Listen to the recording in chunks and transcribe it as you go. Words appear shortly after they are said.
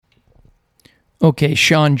Okay,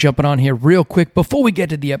 Sean, jumping on here real quick. Before we get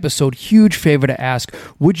to the episode, huge favor to ask.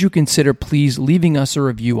 Would you consider please leaving us a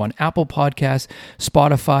review on Apple Podcasts,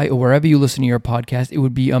 Spotify, or wherever you listen to your podcast? It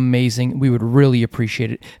would be amazing. We would really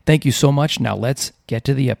appreciate it. Thank you so much. Now let's get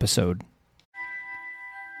to the episode.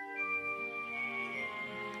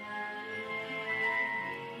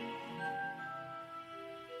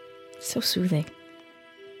 So soothing.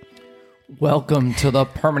 Welcome to the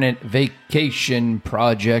Permanent Vacation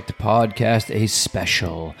Project podcast, a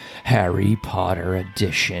special Harry Potter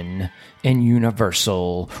edition in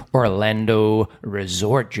Universal Orlando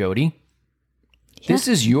Resort, Jody. Yeah. This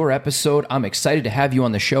is your episode. I'm excited to have you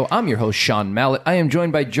on the show. I'm your host, Sean Mallett. I am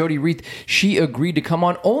joined by Jody Reith. She agreed to come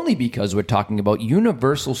on only because we're talking about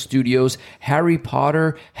Universal Studios, Harry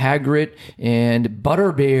Potter, Hagrid, and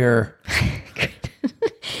Butterbear.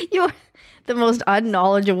 You're the most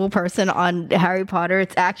unknowledgeable person on Harry Potter.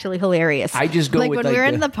 It's actually hilarious. I just go like with when we were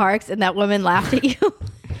in the parks and that woman laughed at you.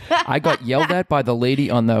 I got yelled at by the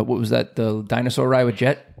lady on the, what was that, the dinosaur ride with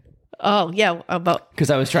Jet? Oh, yeah. About because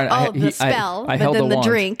I was trying to. the spell, I but held then the wand.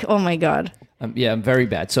 drink. Oh my god. Yeah, I'm very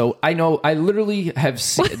bad. So I know. I literally have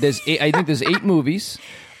seen. I think there's 8 movies.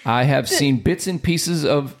 I have seen bits and pieces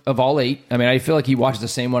of all 8. I mean, I feel like he watches the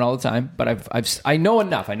same one all the time. But I know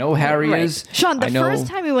enough. I know who Harry is. Sean, the first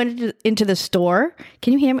time we went into the store,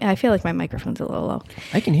 can you hear me? I feel like my microphone's a little low.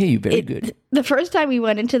 I can hear you very good. The first time we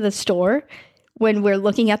went into the store, when we're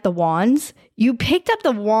looking at the wands, you picked up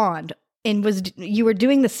the wand. And you were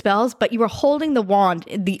doing the spells, but you were holding the wand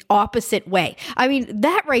in the opposite way. I mean,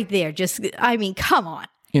 that right there, come on.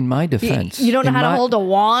 In my defense. You don't know how to hold a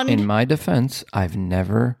wand? In my defense, I'm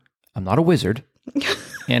not a wizard,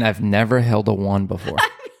 and I've never held a wand before. I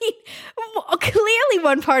mean, clearly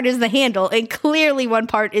one part is the handle, and clearly one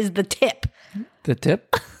part is the tip. The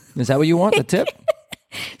tip? Is that what you want, the tip?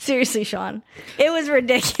 Seriously, Sean. It was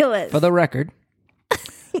ridiculous. For the record,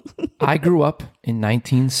 I grew up in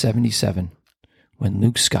 1977 when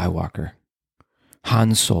Luke Skywalker,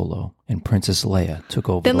 Han Solo, and Princess Leia took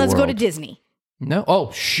over the world. Then let's go to Disney. No?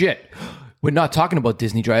 Oh, shit. We're not talking about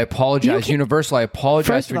Disney, Dre. I apologize. Universal, I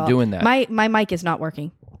apologize for doing that. My mic is not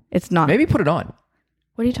working. It's not. Maybe put it on.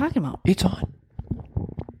 What are you talking about? It's on.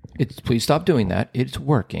 Please stop doing that. It's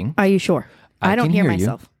working. Are you sure? I don't hear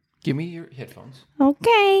myself. Give me your headphones.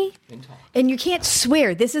 Okay. And you can't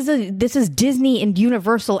swear. This is Disney and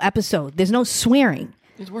Universal episode. There's no swearing.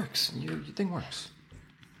 It works. Your thing works.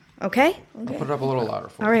 Okay. I'll put it up a little louder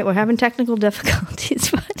for you. All right. We're having technical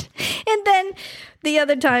difficulties, but and then the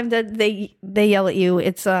other time that they yell at you,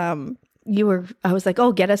 it's I was like,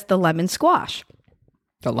 oh, get us the lemon squash.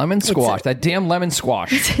 The lemon squash. That damn lemon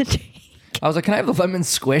squash. I was like, can I have the lemon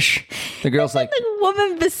squish? The girl's like... The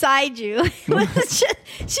woman beside you,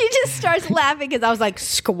 she just starts laughing because I was like,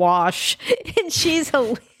 squash. And she's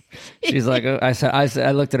hilarious. She's like,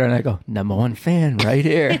 I looked at her and I go, #1 fan right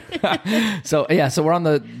here. So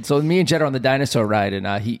me and Jed are on the dinosaur ride, and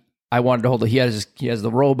I wanted to hold it. He has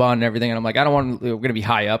the robe on and everything, and I'm like, we're going to be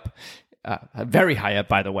high up. Very high up,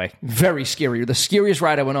 by the way. Very scary. The scariest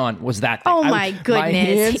ride I went on was that thing. Oh my goodness. My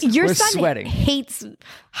hands Your were son sweating. hates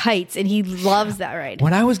heights and he loves that ride.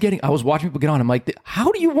 When I was watching people get on, I'm like,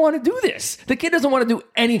 how do you want to do this? The kid doesn't want to do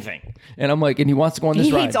anything. And I'm like, and he wants to go on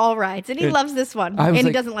this ride. He hates all rides and he loves this one. And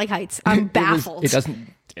he doesn't like heights. I'm baffled.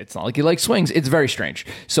 It's not like he likes swings. It's very strange.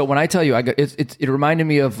 So when I tell you, it reminded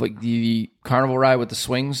me of like the carnival ride with the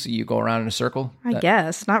swings. You go around in a circle. I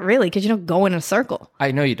guess not really, because you don't go in a circle.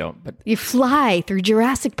 I know you don't, but you fly through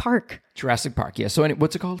Jurassic Park. Jurassic Park, yeah. So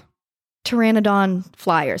what's it called? Pteranodon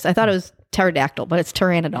Flyers. I thought it was pterodactyl, but it's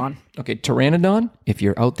Pteranodon. Okay, Pteranodon. If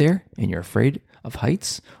you're out there and you're afraid of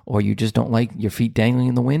heights, or you just don't like your feet dangling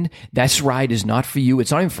in the wind, this ride is not for you.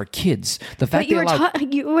 It's not even for kids. The fact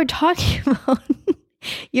that you were talking about.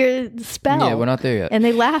 Your spell. Yeah, we're not there yet. And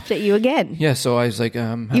they laughed at you again. Yeah, so I was like,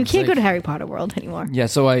 you can't go to Harry Potter World anymore. Yeah,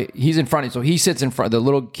 so he's in front. So he sits in front. The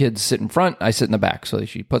little kids sit in front. I sit in the back. So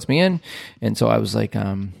she puts me in. And so I was like,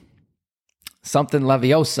 something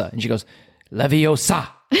Leviosa. And she goes, Leviosa.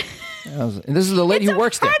 And this is the lady who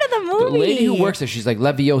works there. It's a part of the movie. The lady who works there, she's like,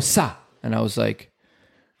 Leviosa. And I was like,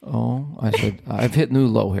 I said, I've hit new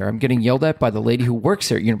low here. I'm getting yelled at by the lady who works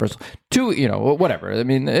here at Universal. Whatever. I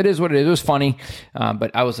mean, it is what it is. It was funny. But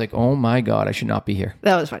I was like, oh my God, I should not be here.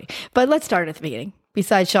 That was funny. But let's start at the beginning,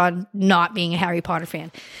 besides Sean not being a Harry Potter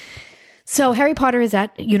fan. So Harry Potter is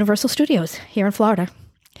at Universal Studios here in Florida,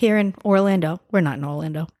 here in Orlando. We're not in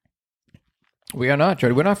Orlando. We are not,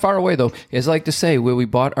 Jody. We're not far away, though. As I like to say, where we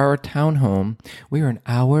bought our townhome, we are an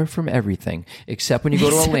hour from everything, except when you go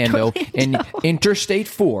to Orlando and Interstate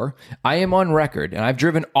 4. I am on record, and I've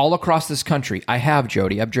driven all across this country. I have,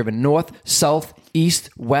 Jody. I've driven north, south, east,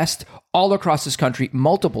 west, all across this country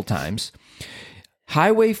multiple times.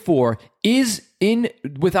 Highway 4 is,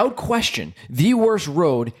 without question, the worst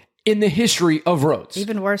road in the history of roads.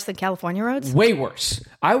 Even worse than California roads? Way worse.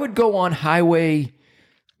 I would go on Highway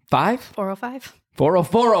 5? 405?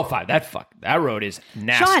 405. That road is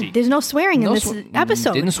nasty. Sean, there's no swearing in this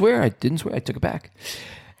episode. Didn't swear. I didn't swear. I took it back.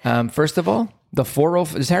 First of all, the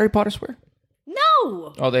 405. Does Harry Potter swear?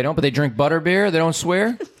 No. Oh, they don't, but they drink butterbeer. They don't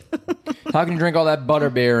swear? How can you drink all that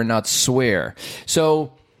butterbeer and not swear?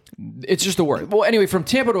 So it's just the word. Well, anyway, from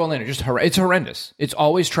Tampa to Orlando, it's horrendous. It's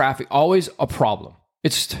always traffic, always a problem.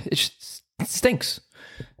 It stinks.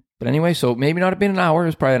 But anyway, so maybe not have been an hour. It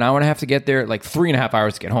was probably an hour and a half to get there, like 3.5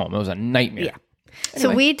 hours to get home. It was a nightmare. Yeah.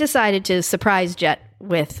 Anyway. So we decided to surprise Jet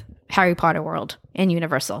with Harry Potter World and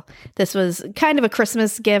Universal. This was kind of a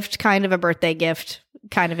Christmas gift, kind of a birthday gift,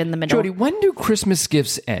 kind of in the middle. Jody, when do Christmas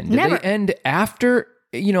gifts end? Never. Do they end after,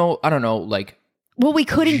 I don't know, like well, we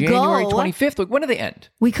couldn't January go. 25th? Like, when do they end?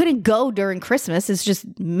 We couldn't go during Christmas. It's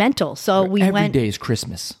just mental. So we Every went. day is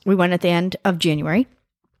Christmas. We went at the end of January.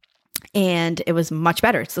 And it was much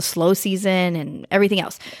better. It's the slow season and everything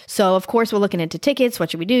else. So, of course, we're looking into tickets.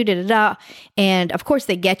 What should we do? Da-da-da. And, of course,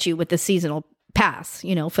 they get you with the seasonal pass,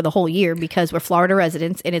 for the whole year because we're Florida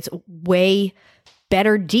residents. And it's a way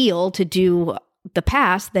better deal to do the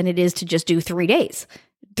pass than it is to just do 3 days.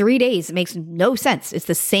 3 days makes no sense. It's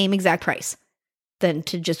the same exact price than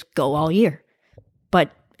to just go all year.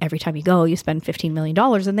 But every time you go, you spend $15 million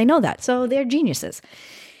and they know that. So they're geniuses.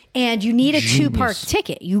 And you need a two-part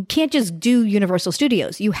ticket. You can't just do Universal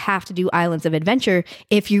Studios. You have to do Islands of Adventure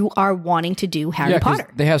if you are wanting to do Harry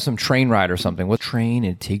Potter. They have some train ride or something. What train?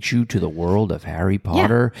 It takes you to the world of Harry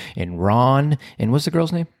Potter and Ron. And what's the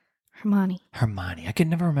girl's name? Hermione. I can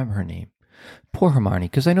never remember her name. Poor Hermione,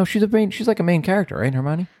 because I know she's like a main character, right,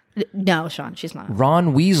 Hermione? No, Sean, she's not.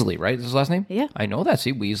 Ron Weasley, right? Is his last name? Yeah. I know that.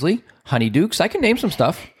 See, Weasley. Honeydukes. I can name some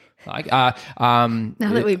stuff. Now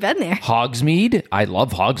that we've been there. Hogsmeade. I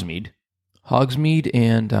love Hogsmeade. Hogsmeade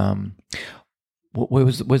and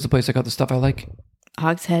where's the place I got the stuff I like?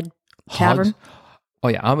 Hogshead Tavern. Oh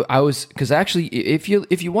yeah, I was because actually, if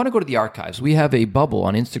you want to go to the archives, we have a bubble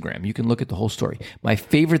on Instagram. You can look at the whole story. My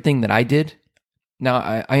favorite thing that I did. Now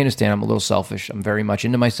I understand I'm a little selfish. I'm very much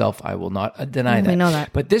into myself. I will not deny that. We know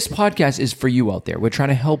that. But this podcast is for you out there. We're trying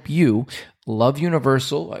to help you love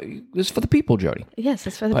Universal. This is for the people, Jody. Yes,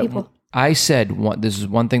 it's for the people. I said this is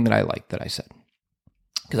one thing that I liked that I said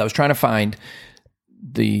because I was trying to find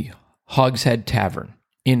the Hogshead Tavern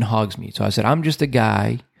in Hogsmeade. So I said I'm just a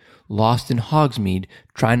guy lost in Hogsmeade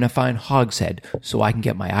trying to find Hogshead so I can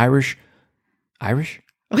get my Irish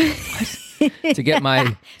to get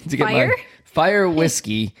my fire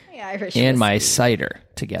whiskey Irish and whiskey. my cider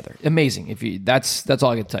together. Amazing. That's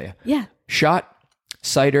all I can tell you. Yeah. Shot,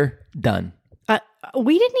 cider, done.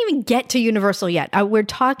 We didn't even get to Universal yet. We're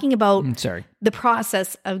talking about the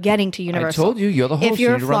process of getting to Universal. I told you, you're the host. If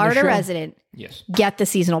you're a you run the Florida show. resident, Yes. get the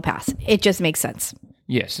seasonal pass. It just makes sense.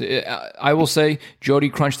 Yes. I will say, Jody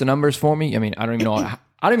crunched the numbers for me. I mean, I don't even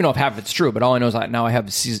know if half of it's true, but all I know is now I have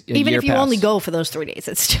a Even year if you pass. only go for those 3 days,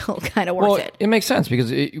 it's still kind of worth it. It makes sense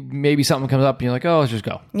because maybe something comes up and you're like, oh, let's just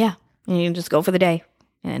go. Yeah. And you can just go for the day.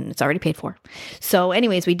 And it's already paid for. So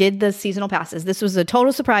anyways, we did the seasonal passes. This was a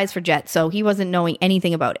total surprise for Jet. So he wasn't knowing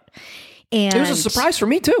anything about it. And it was a surprise for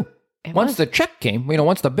me too. Once the check came,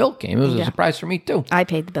 once the bill came, it was a surprise for me too. I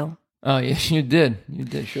paid the bill. Oh, yes, you did. You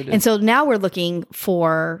did, sure did. And so now we're looking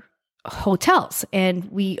for hotels. And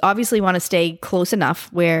we obviously want to stay close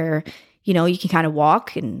enough where, you can kind of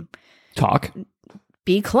walk and talk.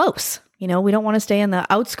 Be close. We don't want to stay in the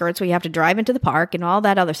outskirts where you have to drive into the park and all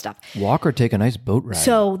that other stuff. Walk or take a nice boat ride.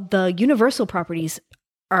 So the Universal properties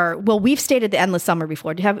we've stayed at the Endless Summer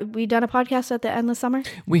before. Have we done a podcast at the Endless Summer?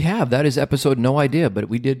 We have. That is episode No Idea, but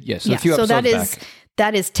we did, yes. A few episodes back.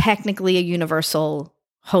 That is technically a Universal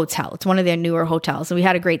hotel. It's one of their newer hotels. And we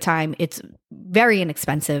had a great time. It's very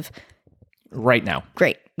inexpensive. Right now.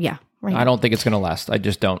 Great. Yeah. Right. I don't think it's going to last. I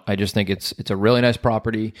just don't. I just think it's a really nice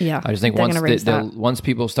property. Yeah. I just think once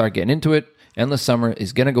people start getting into it, Endless Summer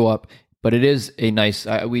is going to go up. But it is a nice.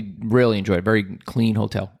 We really enjoyed it. Very clean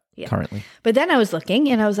hotel currently. But then I was looking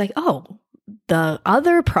and I was like, oh, the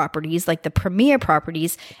other properties, like the premier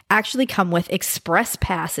properties, actually come with express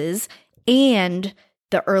passes and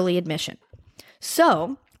the early admission.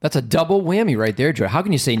 So that's a double whammy right there, Joe. How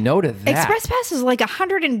can you say no to that? Express pass is like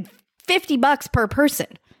 $150 per person.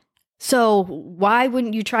 So why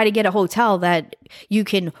wouldn't you try to get a hotel that you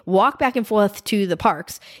can walk back and forth to the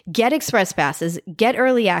parks, get express passes, get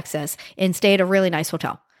early access, and stay at a really nice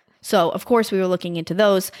hotel? So, of course, we were looking into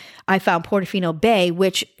those. I found Portofino Bay,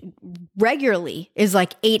 which regularly is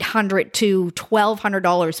like $800 to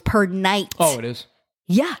 $1,200 per night. Oh, it is?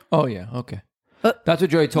 Yeah. Oh, yeah. Okay. That's what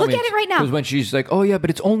Joey told me. Look at it right now. Because when she's like, oh, yeah, but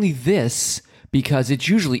it's only this because it's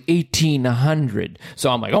usually $1,800.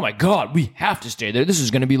 So I'm like, oh, my God, we have to stay there. This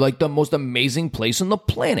is going to be like the most amazing place on the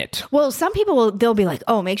planet. Well, some people, they'll be like,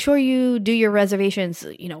 oh, make sure you do your reservations,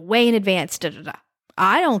 way in advance. Da, da, da.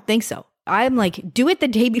 I don't think so. I'm like, do it the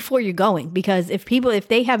day before you're going, because if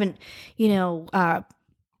they haven't,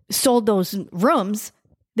 sold those rooms,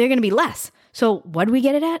 they're going to be less. So what do we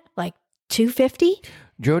get it at? Like $250?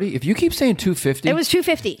 Jody, if you keep saying $250, it was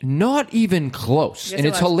 $250. Not even close. Yes, and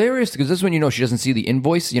it's hilarious because this is when she doesn't see the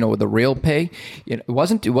invoice, with the real pay. It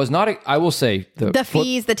was not, I will say, the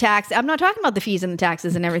fees, the tax. I'm not talking about the fees and the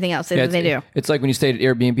taxes and everything else that they do. It's like when you stayed at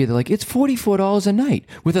Airbnb, they're like, it's $44 a night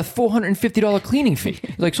with a $450 cleaning fee.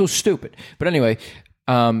 It's like so stupid. But anyway,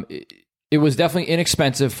 it was definitely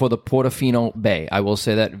inexpensive for the Portofino Bay. I will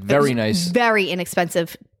say that. Very nice. Very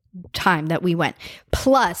inexpensive time that we went.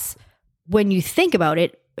 Plus, when you think about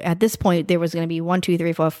it, at this point, there was going to be 1, 2,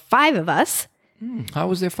 3, 4, 5 of us. How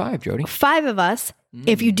was there 5, Jody? 5 of us.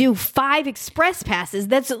 If you do 5 express passes,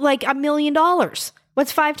 that's like $1 million.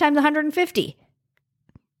 What's 5 times 150?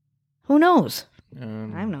 Who knows? I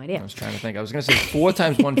have no idea. I was trying to think. I was going to say 4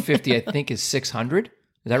 times 150, I think, is 600. Is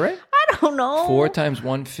that right? I don't know. 4 times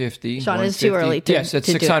 150. Sean, it's too early to Yes, it's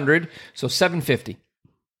 600. So 750.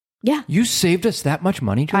 Yeah. You saved us that much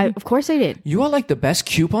money, Jody? Of course I did. You are like the best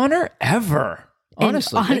couponer ever.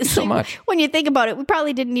 Honestly, thank you so much. When you think about it, we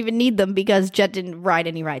probably didn't even need them because Jet didn't ride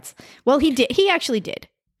any rides. Well, he did. He actually did.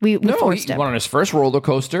 We forced him. He went on his first roller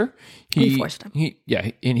coaster. We forced him.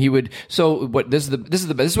 And he would. So what? This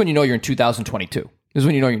is when you know you're in 2022. This is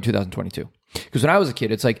when you know you're in 2022. Because when I was a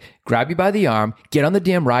kid, it's like grab you by the arm, get on the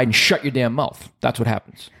damn ride, and shut your damn mouth. That's what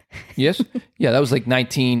happens. Yes? Yeah, that was like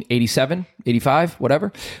 1987, 85,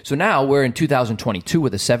 whatever. So now we're in 2022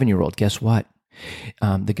 with a 7-year-old. Guess what?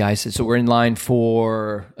 The guy said, so we're in line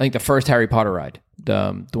for, I think, the first Harry Potter ride.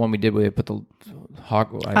 The one we did where we put the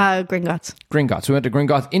Gringotts. Gringotts. We went to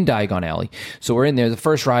Gringotts in Diagon Alley. So we're in there. The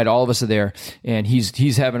first ride, all of us are there, and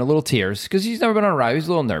he's having a little tears because he's never been on a ride. He's a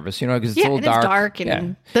little nervous, because it's a little dark. It's dark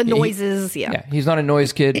and the noises. Yeah, he's not a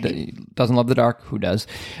noise kid. He doesn't love the dark. Who does?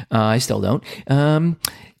 I still don't.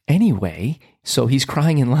 Anyway, so he's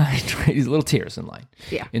crying in line, right? He's little tears in line.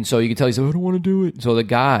 Yeah. And so you can tell he's like, I don't want to do it. So the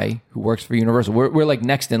guy who works for Universal, we're like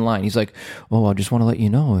next in line. He's like, oh, I just want to let you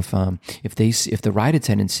know if the ride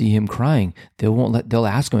attendants see him crying, they'll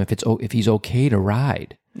ask him if he's okay to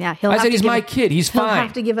ride. Yeah. I said, he's my kid. He's fine. He'll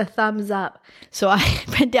have to give a thumbs up. So I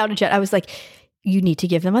went down to Jet. I was like, you need to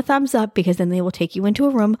give them a thumbs up because then they will take you into a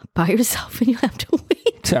room by yourself and you have to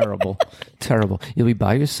wait. Terrible. You'll be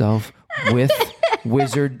by yourself with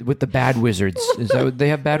the bad wizards. Is that what they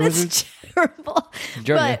have? Bad wizards? Terrible.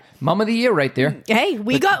 But, Mom of the Year right there. Hey,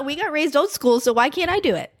 we got raised old school, so why can't I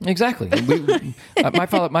do it? Exactly. My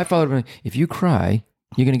father, if you cry,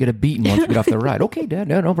 you're going to get a beating once you get off the ride. Okay, Dad,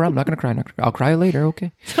 no problem. I'm not going to cry. I'll cry later.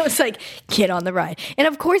 Okay. So it's like, get on the ride. And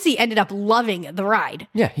of course, he ended up loving the ride.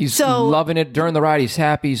 Yeah, he's loving it. During the ride, he's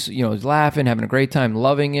happy. He's laughing, having a great time,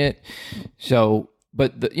 loving it. So...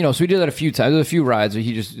 But so we did that a few times. There's a few rides where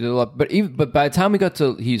he just. But by the time we got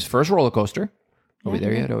to his first roller coaster, are we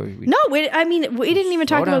there yet? No, we didn't even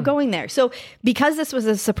talk about going there. So because this was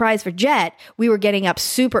a surprise for Jet, we were getting up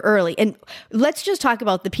super early. And let's just talk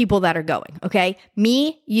about the people that are going. Okay,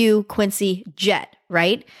 me, you, Quincy, Jet.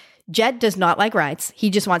 Right? Jet does not like rides. He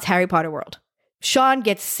just wants Harry Potter World. Sean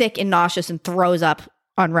gets sick and nauseous and throws up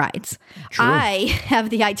on rides. True. I have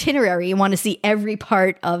the itinerary and want to see every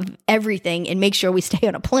part of everything and make sure we stay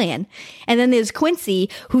on a plan. And then there's Quincy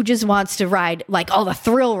who just wants to ride like all the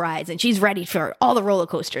thrill rides and she's ready for all the roller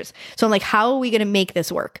coasters. So I'm like, how are we going to make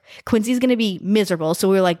this work? Quincy's going to be miserable. So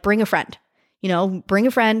we were like, bring a friend, bring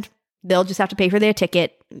a friend. They'll just have to pay for their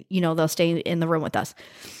ticket. They'll stay in the room with us.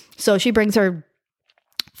 So she brings her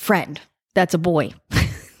friend. That's a boy.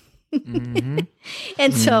 Mm-hmm.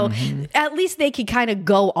 And so at least they could kind of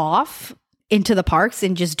go off into the parks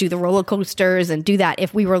and just do the roller coasters and do that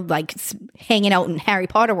if we were like hanging out in Harry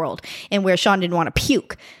Potter World and where Sean didn't want to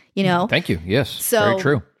puke, Thank you. Yes. So, very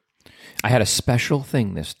true. I had a special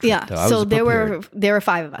thing this trip. Yeah. Though. So there were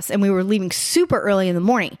 5 of us and we were leaving super early in the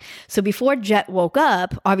morning. So before Jet woke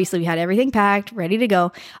up, obviously we had everything packed, ready to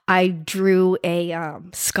go. I drew a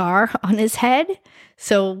scar on his head.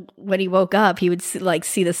 So when he woke up, he would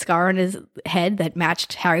see the scar on his head that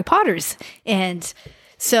matched Harry Potter's. And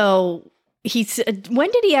So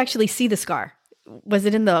when did he actually see the scar? Was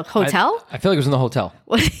it in the hotel? I feel like it was in the hotel.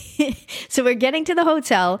 So we're getting to the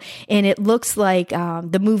hotel, and it looks like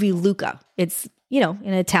the movie Luca. It's,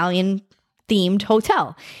 an Italian themed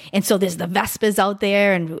hotel. And so there's the Vespas out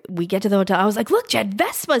there, and we get to the hotel. I was like, look, Jed,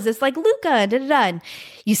 Vespas, it's like Luca. Da, da, da. And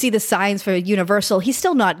you see the signs for Universal. He's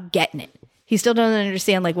still not getting it. He still doesn't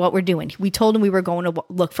understand like what we're doing. We told him we were going to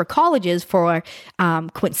look for colleges for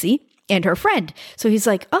Quincy and her friend. So he's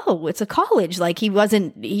like, oh, it's a college. Like he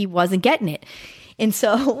wasn't getting it. And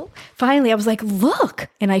so finally I was like, look,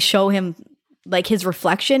 and I show him like his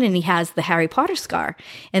reflection, and he has the Harry Potter scar.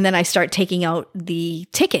 And then I start taking out the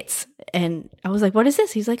tickets, and I was like, what is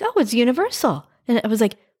this? He's like, oh, it's Universal. And I was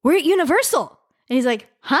like, we're at Universal. And he's like,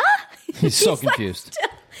 huh? He's so confused.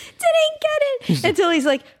 Didn't get it until he's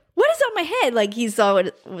like, what is on my head? Like he saw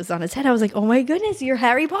what was on his head. I was like, oh my goodness, you're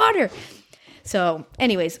Harry Potter. So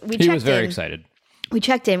anyways, he was very excited. We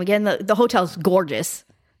checked in. Again, the hotel's gorgeous.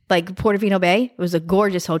 Like Portofino Bay, it was a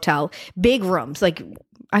gorgeous hotel. Big rooms. Like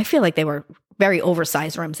I feel like they were very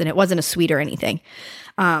oversized rooms, and it wasn't a suite or anything.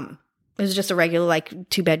 It was just a regular like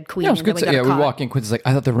 2-bed queen. Yeah, it was good. We walk in. Quincy's like,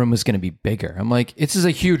 I thought the room was going to be bigger. I'm like, this is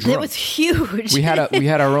a huge room. It was huge. We had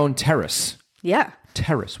our own terrace. Yeah.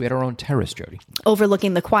 We had our own terrace, Jody.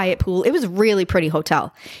 Overlooking the quiet pool. It was a really pretty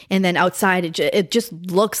hotel. And then outside, it just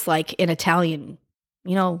looks like an Italian,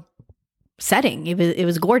 setting. It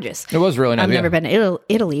was gorgeous. It was really nice. I've never been to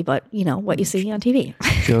Italy, but what you see on TV.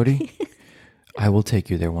 Jody, I will take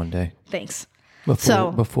you there one day. Thanks.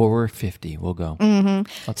 Before we're 50, we'll go.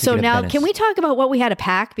 Mm-hmm. So now, can we talk about what we had to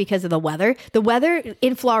pack because of the weather? The weather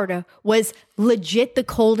in Florida was legit the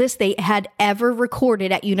coldest they had ever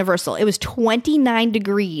recorded at Universal. It was 29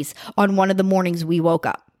 degrees on one of the mornings we woke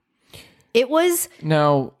up. It was.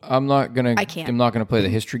 Now, I'm not gonna play the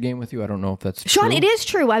history game with you. I don't know if that's Sean, true. it is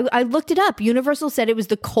true. I looked it up. Universal said it was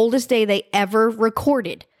the coldest day they ever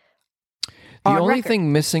recorded. The only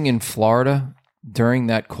thing missing in Florida during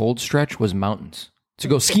that cold stretch was mountains to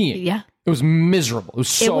go skiing. Yeah. It was miserable. It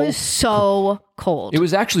was so cold. It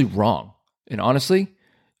was actually wrong. And honestly,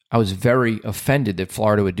 I was very offended that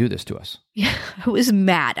Florida would do this to us. Yeah, I was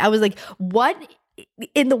mad. I was like, what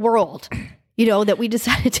in the world? That we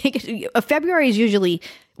decided to take it. February is usually,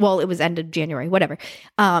 it was end of January, whatever.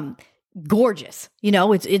 Gorgeous.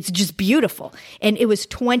 It's just beautiful. And it was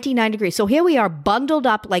 29 degrees. So here we are bundled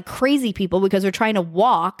up like crazy people because we're trying to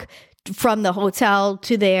walk from the hotel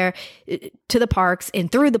to the parks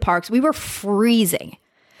and through the parks. We were freezing.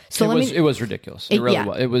 So it was ridiculous. It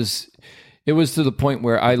really was. It was to the point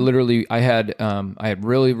where I had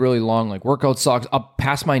really, really long like workout socks up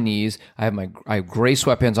past my knees. I have gray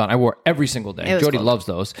sweatpants on. I wore every single day. Jody loves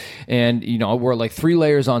those. And, I wore like 3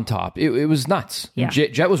 layers on top. It was nuts. Yeah.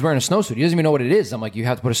 Jet was wearing a snowsuit. He doesn't even know what it is. I'm like, you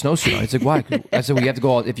have to put a snowsuit on. He's like, why? I said, well, you have to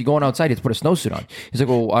go out. If you're going outside, you have to put a snowsuit on. He's like,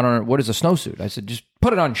 well, I don't know. What is a snowsuit? I said, just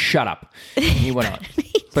put it on. Shut up. And he went on.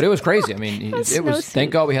 But it was crazy. I mean, it was, thank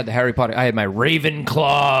God we had the Harry Potter. I had my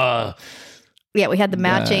Ravenclaw. Yeah, we had the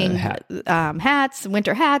matching hats,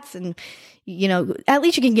 winter hats, and at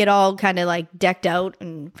least you can get all kind of like decked out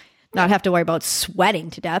and not have to worry about sweating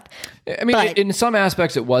to death. I mean, in some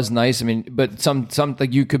aspects it was nice. I mean, but some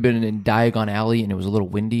like you could have been in Diagon Alley and it was a little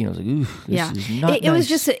windy and I was like, ooh, this is not nice.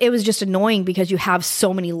 It was just annoying because you have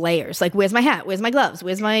so many layers. Like, where's my hat? Where's my gloves?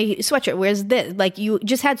 Where's my sweatshirt? Where's this? Like, you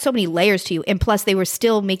just had so many layers to you, and plus they were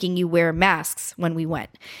still making you wear masks when we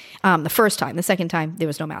went. The first time, the second time there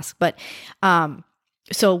was no mask, but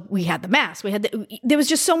so we had the mask. There was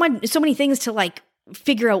just so many things to like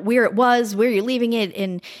figure out where it was, where you're leaving it,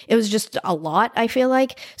 and it was just a lot, I feel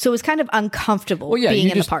like. So it was kind of uncomfortable being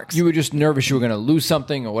in the parks. You were just nervous you were going to lose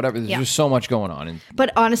something or whatever. There's just so much going on.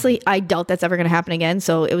 But honestly, I doubt that's ever going to happen again.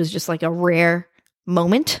 So it was just like a rare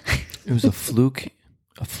moment. It was a fluke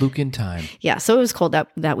in time. Yeah, so it was cold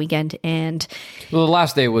that weekend, and the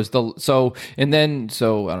last day was I don't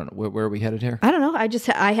know where are we headed here. I don't know.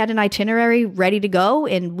 I had an itinerary ready to go,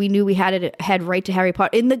 and we knew we had to head right to Harry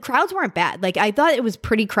Potter. And the crowds weren't bad. Like, I thought it was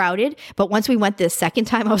pretty crowded, but once we went the second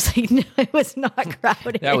time, I was like, no, it was not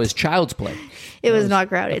crowded. That was child's play. It was not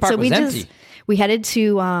crowded. The park was empty. We headed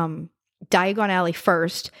to Diagon Alley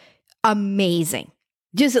first. Amazing.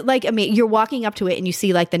 Just like, you're walking up to it and you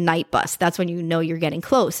see like the night bus. That's when you know you're getting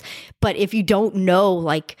close. But if you don't know,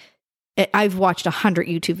 like, I've watched 100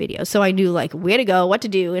 YouTube videos, so I knew like where to go, what to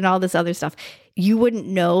do, and all this other stuff. You wouldn't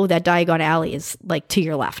know that Diagon Alley is like to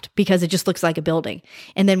your left because it just looks like a building.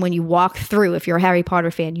 And then when you walk through, if you're a Harry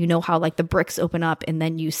Potter fan, you know how like the bricks open up and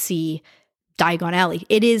then you see Diagon Alley.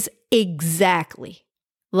 It is exactly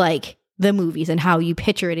like the movies and how you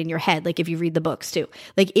picture it in your head, like if you read the books too.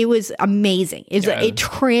 Like, it was amazing. It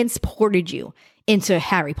transported you into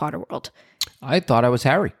Harry Potter world. I thought I was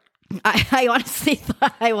Harry. I honestly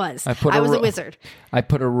thought I was. I was a wizard. I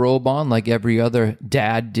put a robe on like every other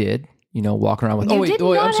dad did. Walking around with.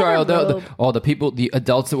 I'm sorry. The people, the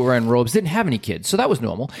adults that were wearing robes didn't have any kids, so that was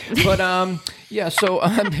normal. But yeah. So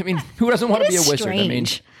I mean, who doesn't want to be a wizard?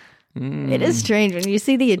 Strange. It is strange when you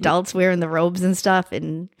see the adults wearing the robes and stuff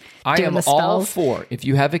and doing the spells. I am all for if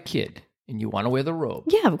you have a kid and you want to wear the robe.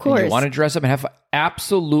 Yeah, of course. And you want to dress up and have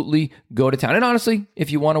absolutely go to town. And honestly,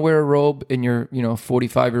 if you want to wear a robe and you're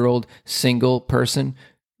 45-year-old single person,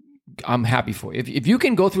 I'm happy for you. If you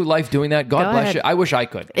can go through life doing that, God bless you. I wish I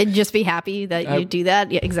could. And just be happy that you do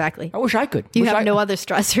that. Yeah, exactly. I wish I could. You have no other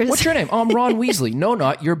stressors. What's your name? Oh, I'm Ron Weasley. No,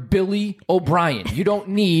 not. You're Billy O'Brien. You don't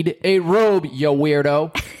need a robe, you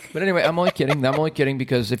weirdo. But anyway, I'm only kidding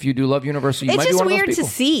because if you do love Universal, you might be one of those people. It's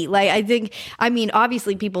just weird to see. I mean,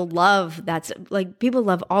 obviously people love people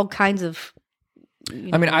love all kinds of.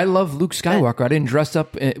 I love Luke Skywalker. I didn't dress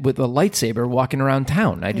up with a lightsaber walking around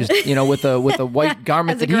town. I just, with a white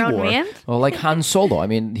garment that he wore. Man? Well, like Han Solo. I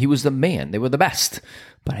mean, he was the man. They were the best.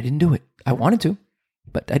 But I didn't do it. I wanted to,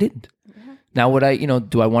 but I didn't. Yeah. Now, would I,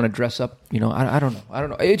 do I want to dress up? I don't know. I don't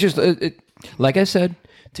know. It just, like I said,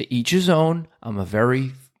 to each his own. I'm a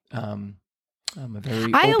very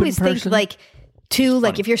I always person.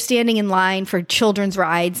 Think if you're standing in line for children's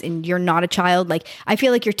rides and you're not a child, I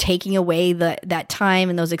feel like you're taking away that time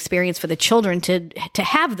and those experience for the children to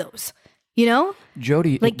have those,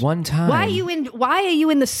 Jody, at one time. Why are you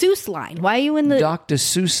in the Seuss line? Why are you in the Dr.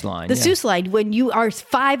 Seuss line? Seuss line when you are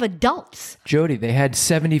 5 adults. Jody, they had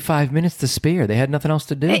 75 minutes to spare. They had nothing else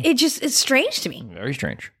to do. It's strange to me. Very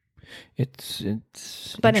strange. It's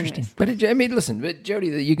but interesting. Listen, Jody,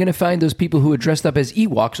 you're going to find those people who are dressed up as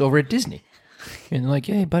Ewoks over at Disney. And they're like,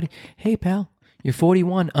 hey, buddy, hey, pal, you're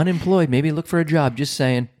 41, unemployed. Maybe look for a job. Just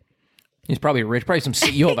saying. He's probably rich, probably some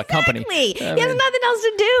CEO of a company. He has nothing else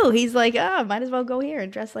to do. He's like, might as well go here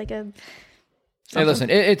and dress like a... Something. Hey, listen,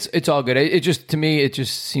 it's all good. It just, to me, it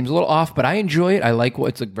just seems a little off, but I enjoy it. I like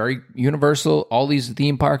it's very Universal, all these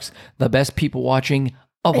theme parks, the best people watching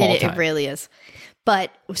of all time. It really is.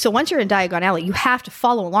 But so once you're in Diagon Alley, you have to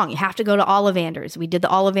follow along. You have to go to Ollivander's. We did the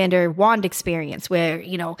Ollivander wand experience where,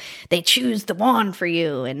 they choose the wand for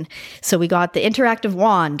you. And so we got the interactive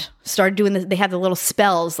wand, started doing they have the little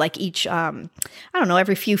spells like each,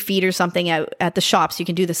 every few feet or something at the shops, you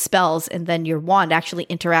can do the spells. And then your wand actually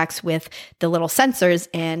interacts with the little sensors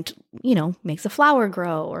and, makes a flower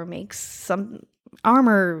grow or makes some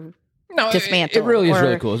armor dismantle. It really is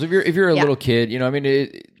really cool. So if you're a little kid,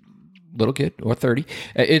 little kid or 30,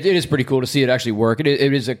 it is pretty cool to see it actually work. It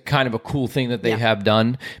is a kind of a cool thing that they have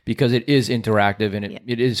done because it is interactive and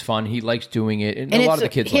it is fun. He likes doing it, and a lot of the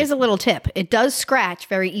kids. Here's a little tip: it does scratch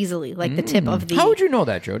very easily, like the tip of the. How would you know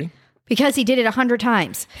that, Jody? Because he did it 100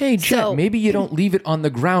 times. Hey, Jet, maybe you don't leave it on the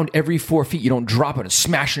ground every 4 feet. You don't drop it and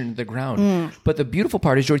smash it into the ground. But the beautiful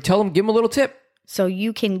part is, Jody, give him a little tip. So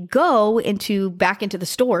you can go back into the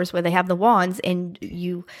stores where they have the wands, and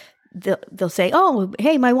they'll say, oh,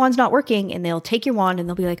 hey, my wand's not working. And they'll take your wand and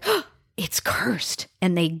they'll be like, oh, it's cursed.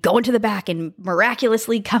 And they go into the back and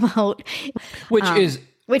miraculously come out. Which is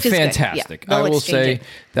fantastic. Yeah, I will say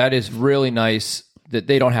that is really nice that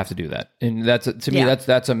they don't have to do that. And that's, to me,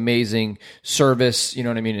 that's amazing service. You know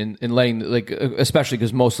what I mean? And letting, especially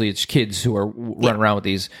because mostly it's kids who are running around with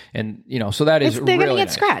these. And, so that is they're really going to get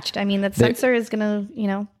nice. Scratched. I mean, that sensor is going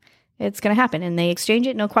to, it's going to happen, and they exchange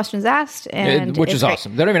it, no questions asked, and which is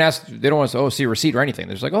awesome. They don't even ask. They don't want to see a receipt or anything.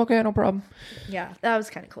 They're just like, okay, no problem. Yeah, that was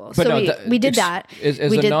kind of cool. But so we did that. As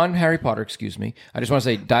a non-Harry Potter, excuse me, I just want to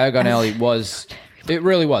say Diagon Alley was. It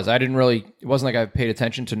really was. It wasn't like I paid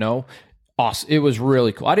attention to know. Awesome. It was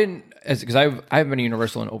really cool. I didn't, because I haven't been to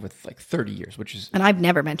Universal in over 30 years, which is. And I've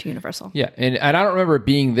never been to Universal. Yeah, and I don't remember it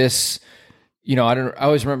being this. I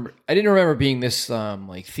didn't remember being this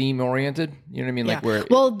theme oriented. You know what I mean? Yeah. Like where.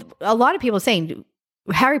 Well, a lot of people are saying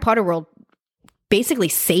Harry Potter World basically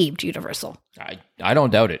saved Universal. I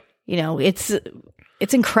don't doubt it.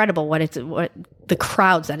 It's incredible what the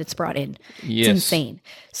crowds that it's brought in. Yes. It's insane.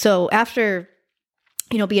 So after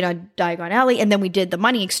being on Diagon Alley, and then we did the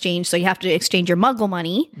money exchange. So you have to exchange your Muggle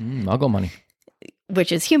money. Muggle money.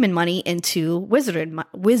 Which is human money, into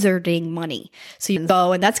wizarding money. So you can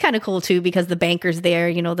go, and that's kind of cool too, because the bankers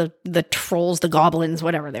there, the trolls, the goblins,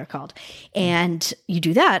 whatever they're called. And you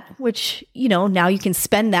do that, which, now you can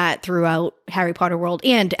spend that throughout Harry Potter World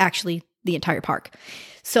and actually the entire park.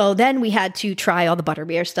 So then we had to try all the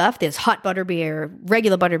butterbeer stuff. There's hot butterbeer,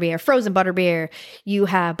 regular butterbeer, frozen butterbeer. You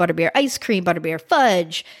have butterbeer ice cream, butterbeer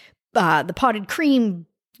fudge, the potted cream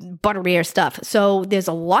butterbeer stuff. So there's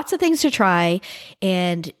lots of things to try,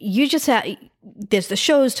 and you just have, there's the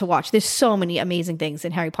shows to watch. There's so many amazing things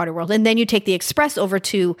in Harry Potter World. And then you take the express over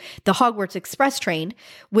to the Hogwarts Express train,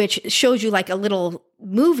 which shows you like a little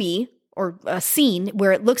movie or a scene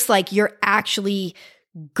where it looks like you're actually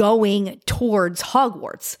going towards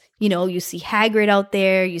Hogwarts. You know, you see Hagrid out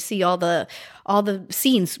there, you see all the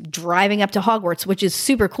scenes driving up to Hogwarts, which is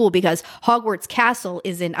super cool because Hogwarts Castle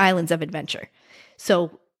is in Islands of Adventure.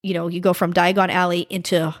 So, you know, you go from Diagon Alley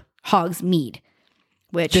into Hogsmeade,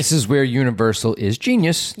 which This is where Universal is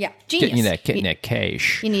genius. Yeah, genius. Getting you that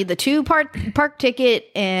cash. you need the 2-park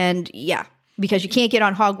ticket, and yeah, because you can't get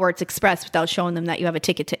on Hogwarts Express without showing them that you have a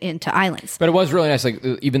ticket into Islands. But it was really nice. Like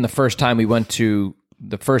even the first time we were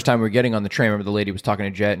getting on the train, remember the lady was talking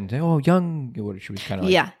to Jet and saying, "Oh, young," what she was kind of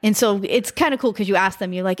like. Yeah. And so it's kind of cool because you ask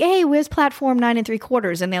them, you're like, hey, where's platform 9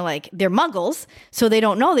 3/4? And they're like, they're muggles. So they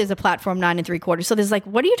don't know there's a platform 9 3/4. So there's like,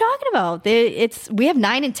 what are you talking about? We have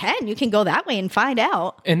 9 and 10. You can go that way and find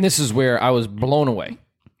out. And this is where I was blown away.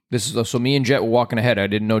 So me and Jet were walking ahead. I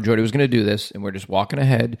didn't know Jody was going to do this, and we're just walking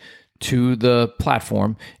ahead to the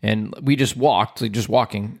platform, and we just walked, like just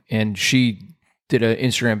walking, and she did an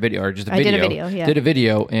Instagram video or just a video. I did a video, yeah. Did a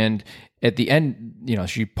video, and at the end, you know,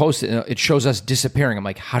 she posted. It shows us disappearing. I'm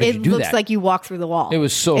like, how did you do that? It looks like you walk through the wall. It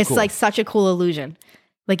was so It's cool. like such a cool illusion.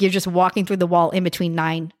 Like you're just walking through the wall in between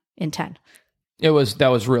 9 and 10. That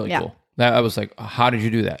was really Yeah. cool. I was like, how did you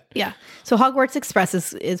do that? Yeah. So Hogwarts Express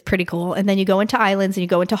is pretty cool. And then you go into Islands and you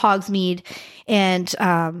go into Hogsmeade. And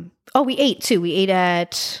we ate too. We ate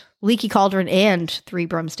at Leaky Cauldron and Three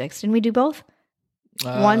Broomsticks. Didn't we do both?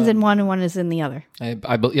 One's in one and one is in the other.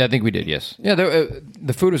 I think we did. Yes. Yeah.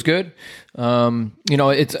 The food was good. You know,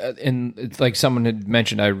 it's like someone had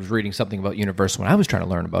mentioned. I was reading something about Universal when I was trying to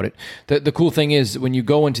learn about it. The cool thing is when you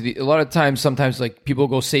go into a lot of times, sometimes like people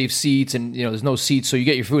go save seats, and you know there's no seats, so you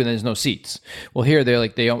get your food and there's no seats. Well, here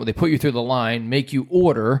they put you through the line, make you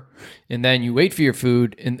order, and then you wait for your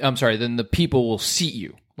food. And then the people will seat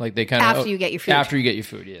you. Like they kind of After you get your food. After you get your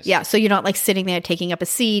food, yes. Yeah. So you're not like sitting there taking up a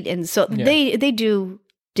seat. And so they do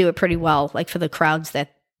it pretty well, like for the crowds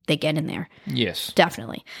that they get in there. Yes.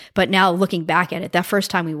 Definitely. But now looking back at it, that first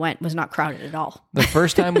time we went was not crowded at all. The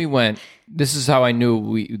first time we went, this is how I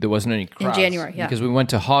knew there wasn't any crowds. In January, yeah. Because we went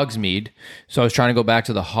to Hogsmeade. So I was trying to go back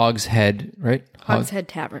to the Hogshead, right? Hogshead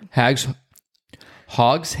Tavern.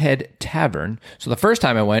 Hogshead Tavern. So the first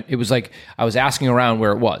time I went, it was like I was asking around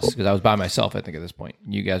where it was because I was by myself, I think, at this point.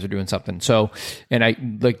 You guys were doing something. So, and I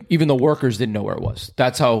like even the workers didn't know where it was.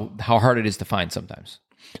 That's how hard it is to find sometimes.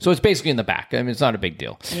 So it's basically in the back. I mean, it's not a big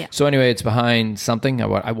deal. Yeah. So anyway, it's behind something.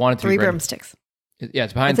 I wanted to Three Broomsticks. Yeah,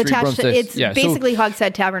 it's behind It's Three attached to, Broomsticks. it's basically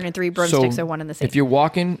Hogshead Tavern and Three Broomsticks are one and the same. If you're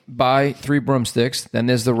walking by Three Broomsticks, then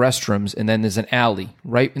there's the restrooms, and then there's an alley.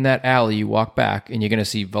 Right in that alley, you walk back, and you're going to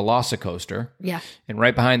see Velocicoaster. Yeah. And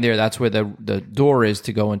right behind there, that's where the door is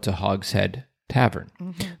to go into Hogshead Tavern.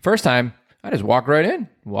 Mm-hmm. First time, I just walked right in,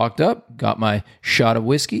 walked up, got my shot of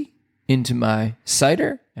whiskey into my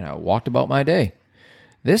cider, and I walked about my day.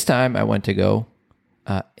 This time, I went to go,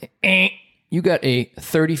 you got a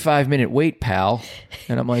 35-minute wait, pal.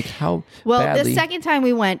 And I'm like, how badly? The second time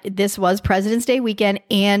we went, this was President's Day weekend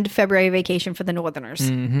and February vacation for the Northerners.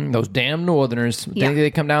 Mm-hmm. Those damn Northerners. Yeah. Think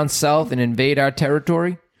they come down south and invade our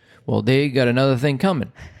territory? Well, they got another thing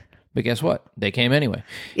coming. But guess what? They came anyway.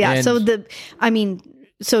 Yeah, And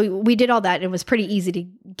so we did all that. And it was pretty easy to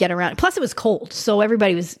get around. Plus, it was cold. So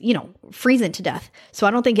everybody was, freezing to death. So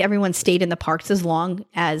I don't think everyone stayed in the parks as long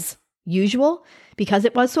as usual because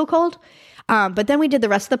it was so cold. But then we did the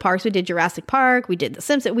rest of the parks. We did Jurassic Park. We did the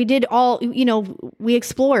Simpsons. We did all, we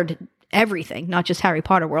explored everything, not just Harry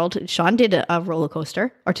Potter World. Sean did a roller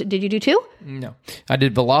coaster. Or did you do two? No. I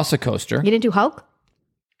did Velocicoaster. You didn't do Hulk?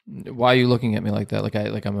 Why are you looking at me like that?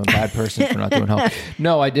 Like I'm a bad person for not doing Hulk.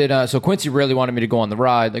 No, I did. So Quincy really wanted me to go on the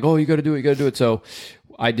ride. Like, oh, you got to do it. So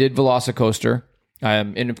I did Velocicoaster.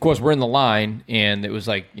 And of course, we're in the line, and it was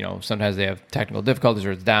like, sometimes they have technical difficulties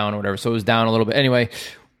or it's down or whatever. So it was down a little bit. Anyway,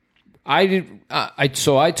 I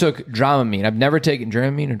took Dramamine. I've never taken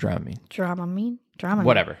Dramamine or Dramamine. Dramamine.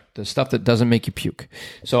 Whatever. The stuff that doesn't make you puke.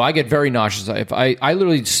 So I get very nauseous. If I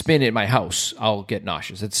literally spin at my house, I'll get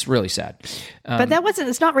nauseous. It's really sad. But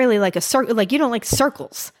it's not really like a circle. Like you don't like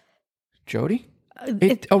circles. Jody?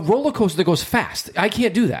 A roller coaster that goes fast. I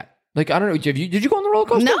can't do that. Like, I don't know. Did you go on the roller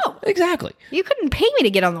coaster? No. Exactly. You couldn't pay me to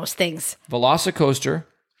get on those things. Velocicoaster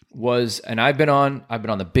and I've been on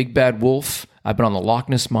the Big Bad Wolf. I've been on the Loch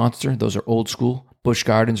Ness Monster. Those are old school Busch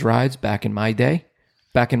Gardens rides back in my day.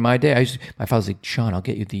 back in my day, my father was like, Sean, I'll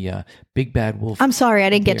get you the Big Bad Wolf. I'm sorry, I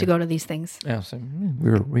didn't get to go to these things. Yeah, so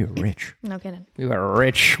we were rich. No kidding. We were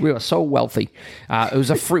rich. We were so wealthy. It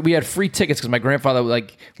was we had free tickets because my grandfather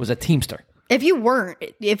was a Teamster. If you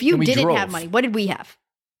didn't drove. have money, what did we have?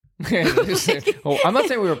 Well, I'm not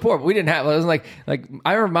saying we were poor, but we didn't have. It was like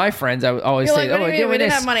I remember my friends. I would always You're say, like, "Oh, we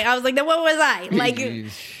didn't have money." I was like, "Then what was I?" Like,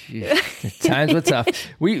 times were tough.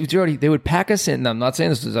 Jody, they would pack us in. I'm not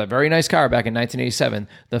saying this was a very nice car back in 1987.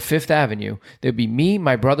 The Fifth Avenue. There'd be me,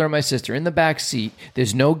 my brother, and my sister in the back seat.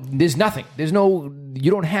 There's nothing.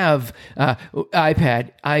 You don't have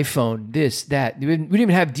iPad, iPhone, this, that. We didn't even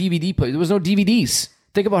have DVD players. There was no DVDs.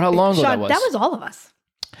 Think about how long ago that was. That was all of us.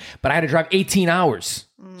 But I had to drive 18 hours.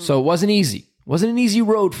 So it wasn't easy. It wasn't an easy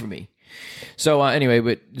road for me. So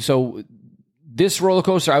anyway, so this roller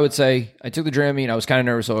coaster, I would say, I took the Dramamine. I was kind of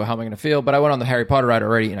nervous. So how am I going to feel? But I went on the Harry Potter ride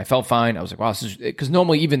already, and I felt fine. I was like, wow, this is... Because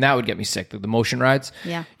normally even that would get me sick, the motion rides.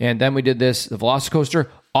 Yeah. And then we did this, the Velocicoaster.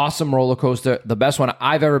 Awesome roller coaster. The best one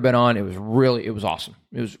I've ever been on. It was awesome.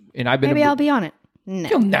 And I've been... Maybe I'll be on it. No.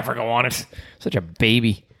 You'll never go on it. Such a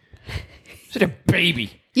baby. Such a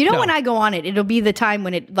baby. You know, when I go on it, it'll be the time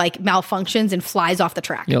when it like malfunctions and flies off the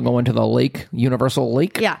track. You'll go into the lake, Universal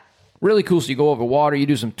Lake. Yeah. Really cool. So you go over water, you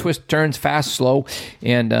do some twist turns, fast, slow,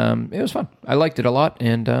 and it was fun. I liked it a lot.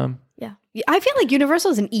 And yeah, I feel like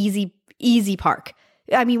Universal is an easy park.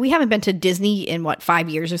 I mean, we haven't been to Disney in 5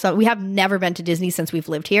 years or so. We have never been to Disney since we've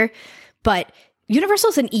lived here, but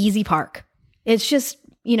Universal is an easy park. It's just,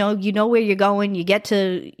 you know where you're going, you get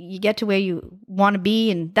to where you want to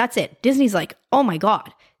be, and that's it. Disney's like, oh my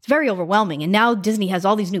God, it's very overwhelming. And now Disney has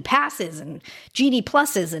all these new passes and GD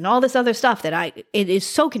pluses and all this other stuff that it is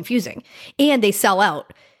so confusing. And they sell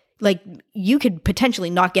out. Like, you could potentially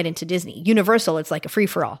not get into Disney. Universal, it's like a free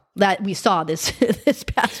for all that we saw this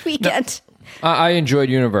past weekend. No, I enjoyed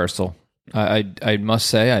Universal. I must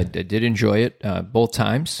say I did enjoy it both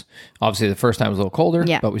times. Obviously, the first time was a little colder,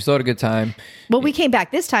 but we still had a good time. Well, we came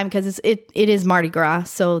back this time because it is Mardi Gras,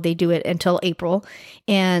 so they do it until April,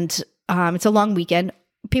 and it's a long weekend.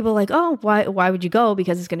 People are like, oh, why would you go?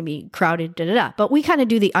 Because it's going to be crowded, da-da-da. But we kind of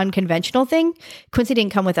do the unconventional thing. Quincy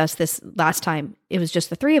didn't come with us this last time. It was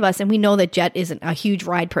just the three of us, and we know that Jet isn't a huge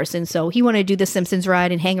ride person, so he wanted to do the Simpsons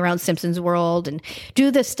ride and hang around Simpsons World and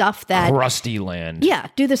do the stuff that... Krusty Land. Yeah,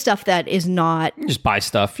 do the stuff that is not... Just buy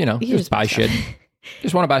stuff, just buy shit.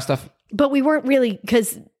 Just want to buy stuff. But we weren't really...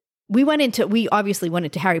 Because... We obviously went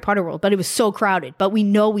into Harry Potter World, but it was so crowded. But we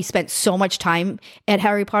know we spent so much time at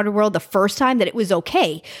Harry Potter World the first time that it was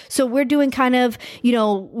okay. So we're doing kind of,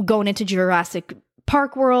 going into Jurassic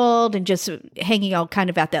Park World and just hanging out kind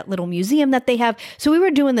of at that little museum that they have. So we were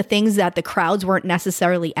doing the things that the crowds weren't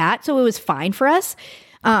necessarily at. So it was fine for us.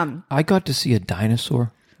 I got to see a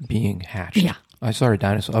dinosaur being hatched. Yeah. I saw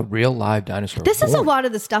a real live dinosaur. This is a lot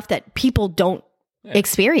of the stuff that people don't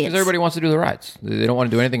experience. Because everybody wants to do the rides. They don't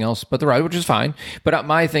want to do anything else but the ride, which is fine. But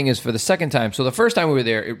my thing is for the second time. So the first time we were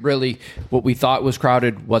there, it really, what we thought was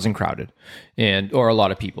crowded wasn't crowded, or a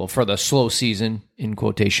lot of people for the slow season in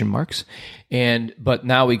quotation marks. But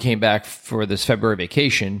now we came back for this February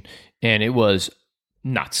vacation, and it was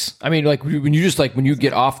nuts. I mean, like when you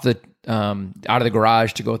get off the out of the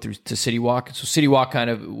garage to go through to City Walk. So City Walk kind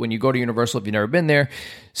of, when you go to Universal, if you've never been there,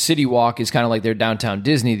 City Walk is kind of like their downtown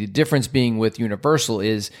Disney. The difference being with Universal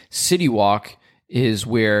is City Walk is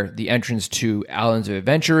where the entrance to Islands of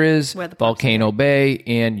Adventure is, Volcano Bay,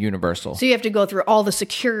 and Universal. So you have to go through all the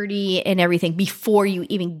security and everything before you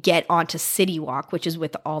even get onto City Walk, which is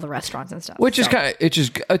with all the restaurants and stuff. Which is kind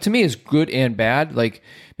of, to me, is good and bad. Like,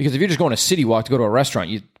 because if you're just going to City Walk to go to a restaurant,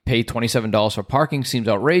 you pay $27 for parking. Seems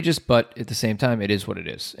outrageous, but at the same time, it is what it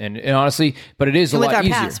is. And honestly, but it is a lot easier.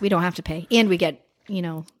 With our pass, we don't have to pay, and we get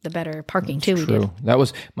the better parking too. True. We did. That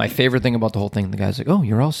was my favorite thing about the whole thing. The guy's like, "Oh,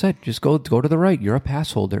 you're all set. Just go to the right. You're a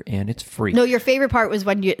pass holder, and it's free." No, your favorite part was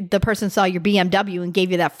when the person saw your BMW and gave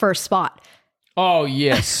you that first spot. Oh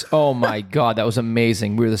yes. Oh my God, that was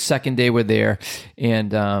amazing. We were the second day we're there,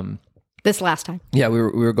 and this last time. Yeah, we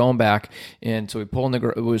were going back, and so we pull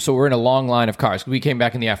in so we're in a long line of cars. We came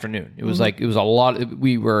back in the afternoon. It was like, it was a lot. I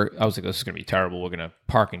was like, this is going to be terrible. We're going to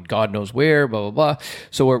park in God knows where, blah, blah, blah.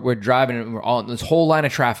 So we're driving, and we're all in this whole line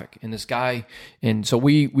of traffic, and this guy, and so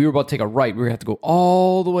we were about to take a right. We were going to have to go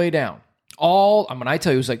all the way down. When I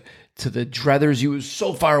tell you, it was like to the Dreathers, you was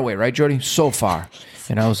so far away, right, Jody? So far.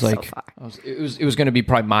 And I was like, it was going to be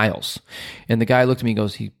probably miles. And the guy looked at me and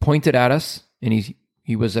goes, he pointed at us, and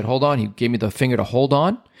he was at hold on. He gave me the finger to hold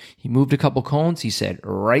on. He moved a couple cones. He said,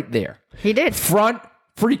 right there. He did. Front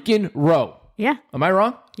freaking row. Yeah. Am I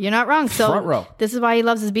wrong? You're not wrong. So front row. This is why he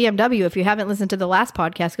loves his BMW. If you haven't listened to the last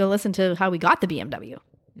podcast, go listen to how we got the BMW.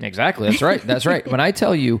 Exactly. That's right. That's right. When I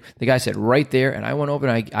tell you, the guy said right there, and I went over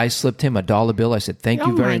and I slipped him a $1 bill. I said, thank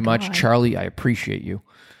you very much, God. Charlie. I appreciate you.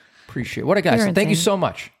 Appreciate what a guy. You're So thank you insane. so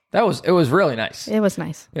much. It was really nice. It was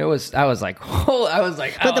nice. I was like,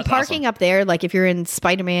 But the parking up there, like if you're in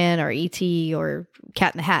Spider-Man or E.T. or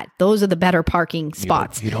Cat in the Hat, those are the better parking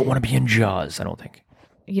spots. You don't want to be in Jaws, I don't think.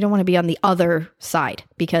 You don't want to be on the other side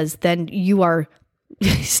because then you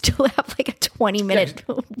still have like a 20-minute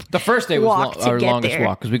The first day walk was to our get longest there.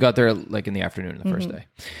 walk because we got there like in the afternoon the first day.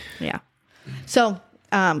 Yeah. So,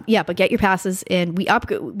 but get your passes, and we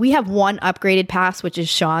have one upgraded pass, which is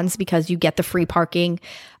Sean's, because you get the free parking,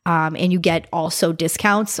 and you get also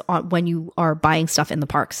discounts on when you are buying stuff in the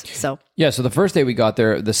parks. So Yeah, so the first day we got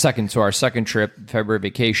there, our second trip, February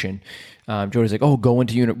vacation, Jody's like, go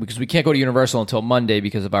into because we can't go to Universal until Monday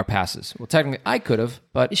because of our passes. Well, technically, I could have,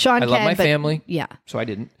 but Sean I love can, my but- family, yeah. so I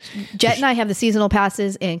didn't. Jet and I have the seasonal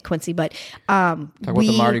passes, and Quincy, but Talk about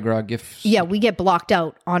the Mardi Gras gifts. Yeah, we get blocked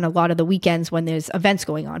out on a lot of the weekends when there's events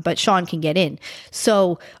going on, but Sean can get in.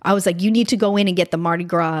 So I was like, you need to go in and get the Mardi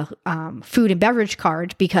Gras food and beverage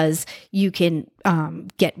card because you can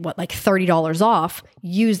get like $30 off.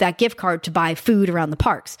 Use that gift card to buy food around the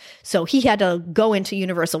parks. So he had to go into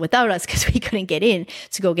Universal without us because we couldn't get in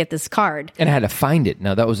to go get this card. And I had to find it.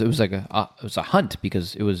 Now it was like it was a hunt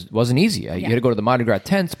because it wasn't easy. You had to go to the Mardi Gras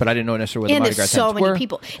tents, but I didn't know necessarily where And the Mardi Gras there's so tents many were.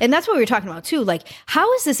 people. And that's what we were talking about too. Like,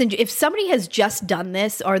 how is this, if somebody has just done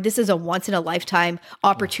this, or this is a once in a lifetime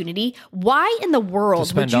opportunity, why in the world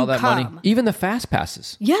Spend would you all that come? money, even the fast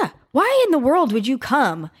passes. Yeah. Why in the world would you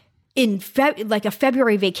come in like a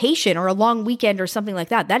February vacation or a long weekend or something like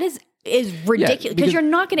that? That is ridiculous because because- you're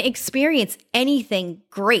not going to experience anything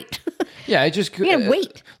great. Yeah, it just You're gonna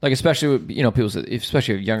wait. Like especially with, people,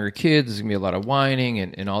 especially with younger kids, there's gonna be a lot of whining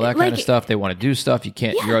and all that kind of Like- stuff. They want to do stuff. You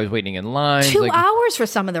can't. Yeah. You're always waiting in line. 2 hours for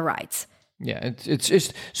some of the rides. Yeah, it's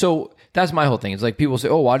just so that's my whole thing. It's like people say,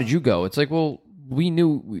 "Oh, why did you go?" It's like, well, we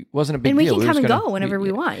knew it wasn't a big And we deal. can were come just and gonna- go whenever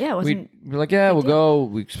we want. Yeah, it wasn't. We're like, yeah, we'll go.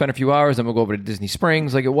 We spend a few hours, then we'll go over to Disney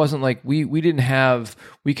Springs. Like it wasn't like we didn't have.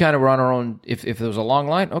 We kind of were on our own. If there was a long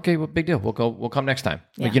line, okay, well, big deal. We'll go. We'll come next time.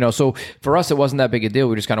 Like so for us, it wasn't that big a deal.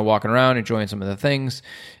 We were just kind of walking around, enjoying some of the things,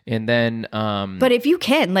 and then. But if you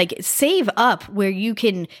can, like, save up where you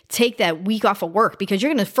can take that week off of work because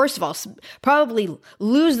you're going to, first of all, probably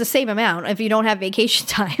lose the same amount if you don't have vacation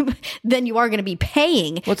time than you are going to be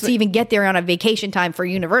paying to even get there on a vacation time for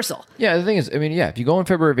Universal. Yeah, the thing is, if you go on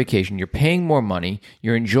February vacation, you're paying more money,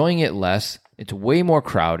 you're enjoying it less. It's way more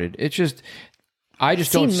crowded. It's just. I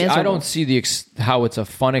just don't. See, I don't see how it's a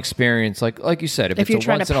fun experience. Like you said, if you're it's a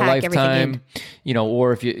trying once to in a pack lifetime,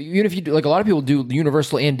 or if you do, like a lot of people do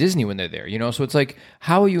Universal and Disney when they're there. So it's like,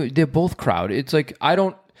 how are you? They're both crowded. It's like I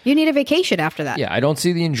don't. You need a vacation after that. Yeah, I don't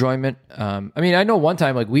see the enjoyment. I know one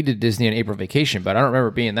time like we did Disney on April vacation, but I don't remember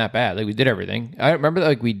it being that bad. Like we did everything. I remember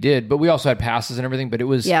like we did, but we also had passes and everything. But it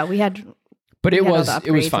was Yeah, we had. But it we had all was the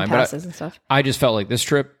it was upgrades fine. and But passes and stuff. I just felt like this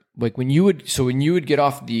trip, like when you would get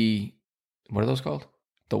off the what are those called?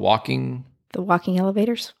 The walking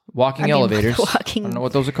elevators. Elevators. the walking- I don't know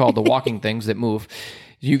what those are called. The walking things that move.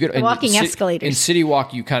 You get walking escalators. In City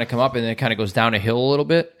Walk. You kind of come up and then it kind of goes down a hill a little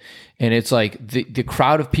bit, and it's like the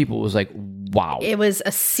crowd of people was like, wow. It was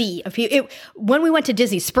a sea of people. When we went to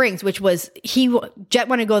Disney Springs, which was Jet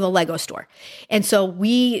wanted to go to the Lego store, and so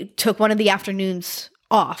we took one of the afternoons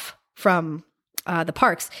off from the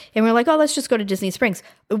parks, and we were like, oh, let's just go to Disney Springs.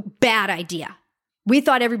 Bad idea. We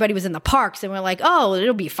thought everybody was in the parks, and we're like, oh,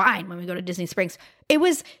 it'll be fine when we go to Disney Springs. It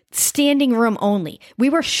was standing room only. We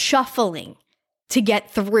were shuffling to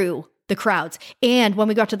get through the crowds. And when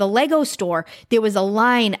we got to the Lego store, there was a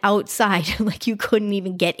line outside, like you couldn't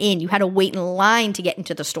even get in. You had to wait in line to get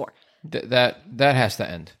into the store. That has to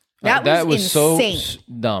end. That was insane. So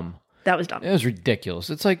dumb. That was dumb. It was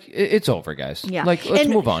ridiculous. It's like it's over, guys. Yeah. Like let's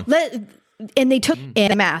move on. And they took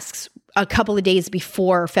masks a couple of days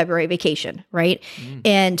before February vacation, right?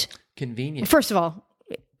 And Convenient. first of all,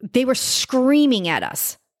 they were screaming at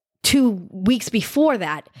us 2 weeks before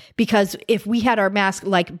that because if we had our mask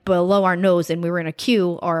like below our nose and we were in a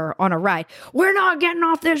queue or on a ride, we're not getting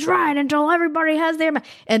off this ride until everybody has their mask.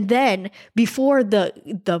 And then before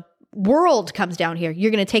the world comes down here,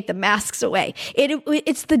 you're going to take the masks away.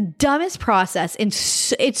 It's the dumbest process, and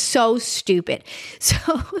it's so stupid. So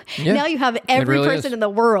now you have every really person is. in the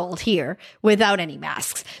world here without any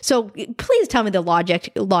masks. So please tell me the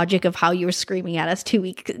logic of how you were screaming at us 2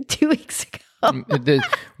 weeks ago.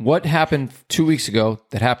 What happened 2 weeks ago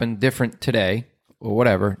that happened different today or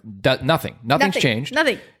whatever? Nothing's changed.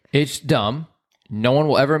 Nothing. It's dumb. No one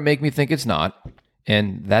will ever make me think it's not,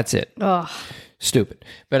 and that's it. Oh. Stupid.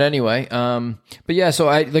 But anyway, but yeah, so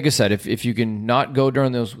like I said, if you can not go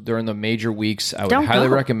during the major weeks, I would Don't highly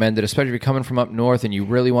go. recommend it, especially if you're coming from up north and you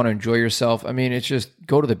really want to enjoy yourself. I mean, it's just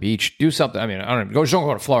go to the beach, do something. I mean, I don't know, don't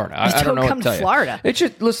go to Florida. I don't know come what to tell to Florida. you. It's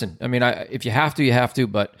just, listen, I mean, if you have to, you have to,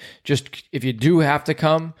 but just, if you do have to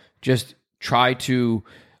come, just try to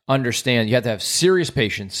understand. You have to have serious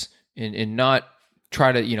patience and not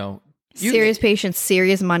try to, Serious patience,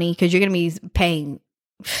 serious money, because you're going to be paying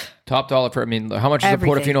top dollar for, I mean, how much is a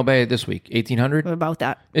Everything. Portofino Bay this week? $1,800? about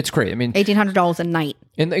that. It's crazy. I mean, $1,800 a night.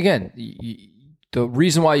 and again, the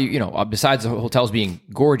reason why besides the hotels being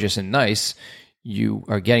gorgeous and nice, you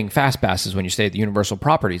are getting fast passes when you stay at the Universal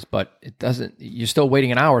properties, but it doesn't. You're still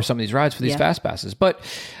waiting an hour some of these rides for these fast passes. But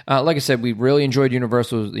like I said, we really enjoyed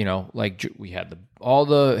Universal. Like we had all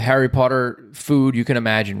the Harry Potter food you can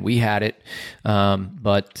imagine. We had it,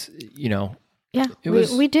 but Yeah, It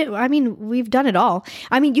was- we did. I mean, we've done it all.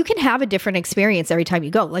 I mean, you can have a different experience every time you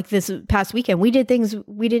go. Like this past weekend, we did things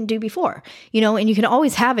we didn't do before, and you can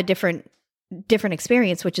always have a different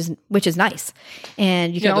experience, which is nice.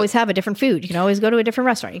 And you can always have a different food. You can always go to a different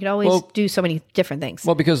restaurant. You can always do so many different things.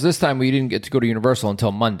 Well, because this time we didn't get to go to Universal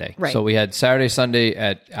until Monday. Right. So we had Saturday, Sunday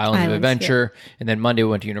at Islands of Adventure, and then Monday we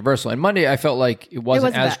went to Universal. And Monday I felt like it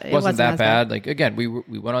wasn't that bad. Like again, we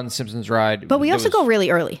went on the Simpsons ride, But we also go really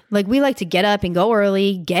early. Like we like to get up and go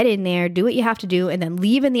early, get in there, do what you have to do, and then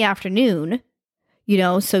leave in the afternoon.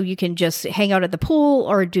 So you can just hang out at the pool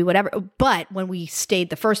or do whatever. But when we stayed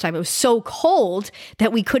the first time, it was so cold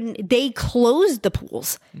that they closed the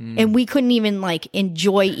pools and we couldn't even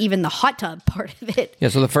enjoy even the hot tub part of it. Yeah.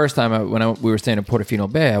 So the first time we were staying in Portofino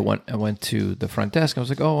Bay, I went to the front desk. I was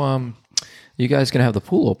like, "Oh, you guys gonna have the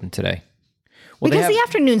pool open today?" Well, Because the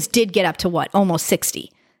afternoons did get up to what? Almost 60.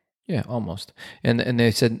 Yeah, almost. And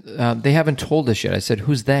they said they haven't told us yet. I said,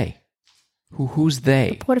 "Who's they? Who's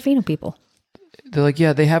they?" Portofino people. They're like,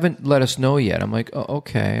 "Yeah, they haven't let us know yet." I'm like, "Oh,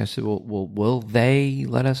 okay." I said, well, will they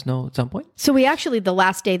let us know at some point? So we actually, the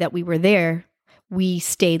last day that we were there, we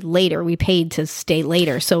stayed later. We paid to stay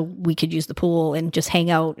later so we could use the pool and just hang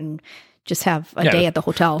out and just have a day at the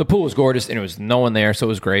hotel. The pool was gorgeous, and it was no one there, so it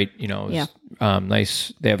was great. It was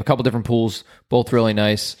nice. They have a couple different pools, both really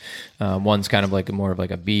nice. One's kind of like more of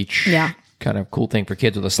like a beach. Yeah. Kind of cool thing for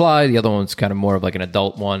kids with a slide. The other one's kind of more of like an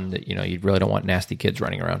adult one that, you really don't want nasty kids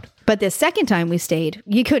running around. But the second time we stayed,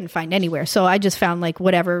 you couldn't find anywhere. So I just found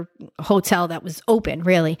whatever hotel that was open,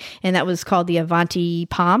 really. And that was called the Avanti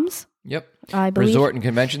Palms, Yep. I believe. Resort and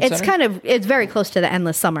Convention Center. It's very close to the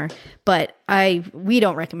Endless Summer, but we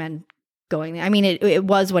don't recommend going there. I mean, it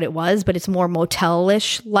was what it was, but it's more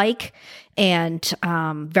motel-ish and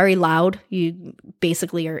very loud. You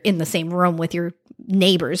basically are in the same room with your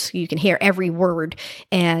neighbors. You can hear every word.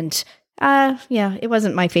 And it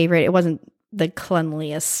wasn't my favorite. It wasn't the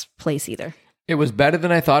cleanliest place either. It was better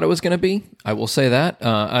than I thought it was going to be. I will say that.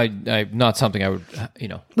 I not something I would,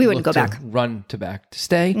 We wouldn't look go to back. Run to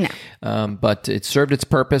stay. No. But it served its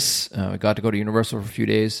purpose. I got to go to Universal for a few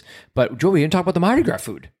days. But Joe, we didn't talk about the Mardi Gras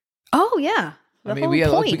food. Oh, yeah. The whole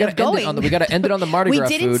point of going. We got to end it on the Mardi Gras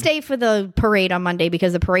We didn't food. stay for the parade on Monday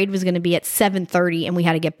because the parade was going to be at 7:30 and we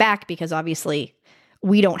had to get back because obviously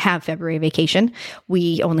we don't have February vacation.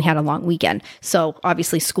 We only had a long weekend. So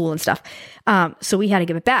obviously school and stuff. So we had to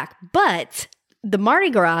give it back. But the Mardi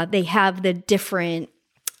Gras, they have the different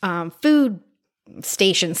food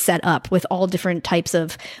stations set up with all different types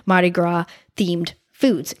of Mardi Gras themed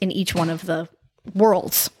foods in each one of the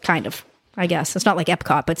worlds, kind of. I guess it's not like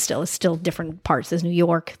Epcot, but it's still different parts. There's New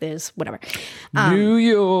York, there's whatever. New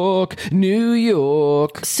York.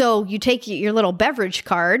 So you take your little beverage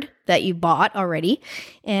card that you bought already,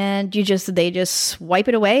 and they just swipe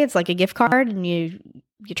it away. It's like a gift card, and you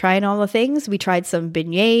try all the things. We tried some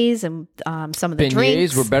beignets and some of the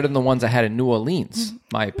drinks. Beignets were better than the ones I had in New Orleans,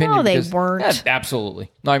 my opinion. No, they because- weren't. Yeah,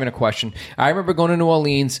 absolutely. Not even a question. I remember going to New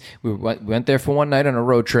Orleans. We went there for one night on a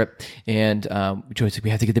road trip, and Joyce said,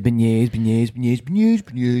 we have to get the beignets.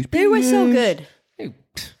 They were so good. And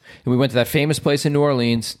we went to that famous place in New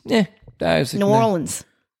Orleans. That was New Orleans.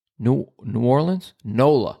 New Orleans?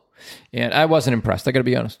 NOLA. And I wasn't impressed. I got to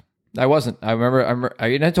be honest. I wasn't. I remember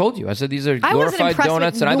and I told you. I said these are I wasn't glorified impressed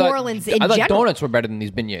donuts, with and New I thought Orleans in I thought general. donuts were better than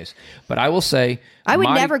these beignets. But I will say, I would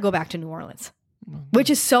never go back to New Orleans, which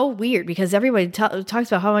is so weird because everybody talks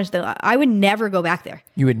about how much I would never go back there.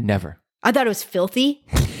 You would never. I thought it was filthy.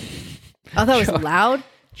 I thought it was loud.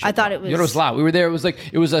 I thought it was. You know, it was loud. We were there.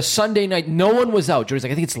 It was a Sunday night. No one was out. Jody's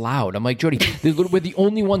like, I think it's loud. I'm like, Jody, we're the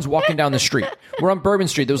only ones walking down the street. We're on Bourbon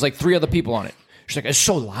Street. There was like 3 other people on it. She's like, it's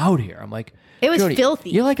so loud here. I'm like, It was Jody, filthy.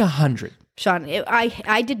 You're like 100. Sean,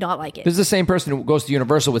 I did not like it. This is the same person who goes to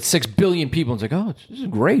Universal with 6 billion people and is like, oh, this is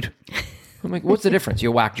great. I'm like, what's the difference?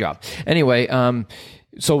 You whack job. Anyway,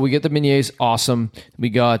 so we get the beignets. Awesome. We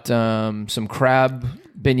got some crab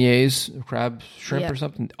beignets, crab shrimp or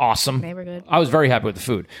something. Awesome. They were good. I was very happy with the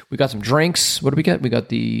food. We got some drinks. What did we get? We got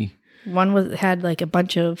the... One had like a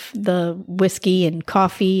bunch of the whiskey and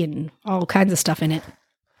coffee and all kinds of stuff in it.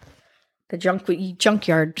 The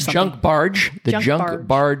junkyard something. Junk barge. The junk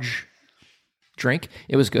barge drink.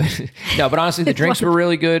 It was good. No, but honestly, the drinks were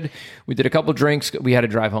really good. We did a couple drinks. We had to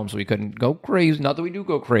drive home, so we couldn't go crazy. Not that we do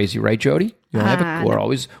go crazy, right, Jody? We're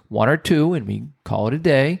always one or two, and we call it a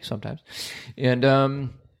day sometimes. And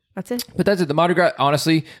that's it. But that's it. The Mardi Gras,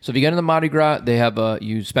 honestly. So if you get in the Mardi Gras, they have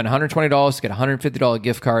you spend $120 to get a $150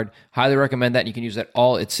 gift card. Highly recommend that. You can use that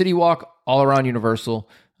all at City Walk, all around Universal.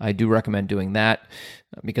 I do recommend doing that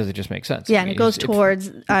because it just makes sense. Yeah, and it goes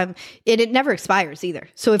towards, it never expires either.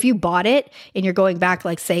 So if you bought it and you're going back,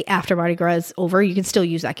 like say after Mardi Gras is over, you can still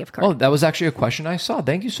use that gift card. Oh, that was actually a question I saw.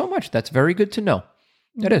 Thank you so much. That's very good to know.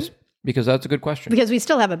 That is, because that's a good question. Because we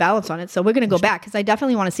still have a balance on it. So we're going to go back because I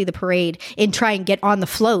definitely want to see the parade and try and get on the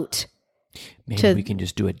float. Maybe we can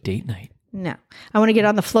just do a date night. No, I want to get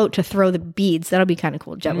on the float to throw the beads. That'll be kind of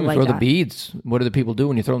cool. Jet would like throw that. the beads. What do the people do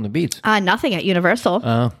when you throw them the beads? Nothing at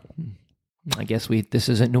Universal. I guess this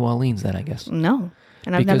isn't New Orleans then, I guess. No.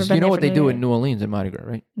 And I've because never been you know there what for they New do Year. in New Orleans and Mardi Gras,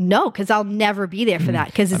 right? No, because I'll never be there for that.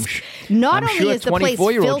 Because it's not I'm only sure is the place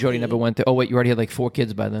 24-year-old filthy. Jody never went there. Oh, wait, you already had like 4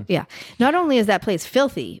 kids by then. Yeah. Not only is that place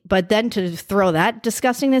filthy, but then to throw that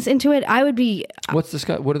disgustingness into it, I would be, What's this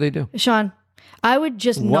guy? What do they do? Sean, I would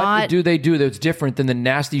just What not. do they do that's different than the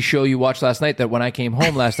nasty show you watched last night that when I came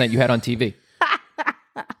home last night you had on TV?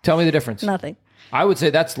 Tell me the difference. Nothing. I would say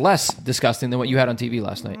that's less disgusting than what you had on TV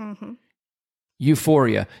last night.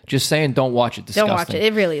 Euphoria. Just saying, don't watch it. Disgusting. Don't watch it.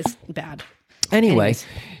 It really is bad. Anyway, Anyways.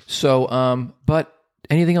 so, but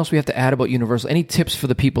anything else we have to add about Universal? Any tips for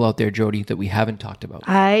the people out there, Jody, that we haven't talked about?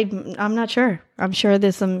 I'm not sure. I'm sure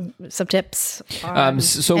there's some tips on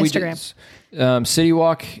so Instagram. We did City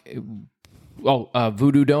Walk.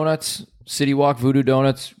 Voodoo Donuts. City Walk, Voodoo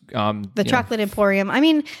Donuts. The Chocolate Emporium. I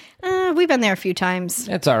mean, we've been there a few times.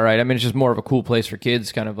 It's all right. I mean, it's just more of a cool place for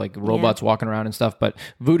kids, kind of like robots walking around and stuff. But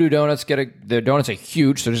Voodoo Donuts, their donuts are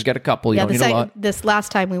huge, so just get a couple. You don't need a lot. This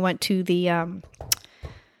last time we went to the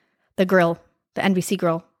grill, the NBC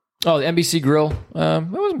grill. Oh, the NBC grill. It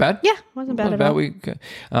wasn't bad. Yeah, it wasn't bad at all.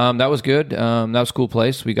 That was good. That was a cool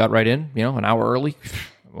place. We got right in, an hour early.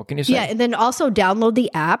 What can you say? Yeah, and then also download the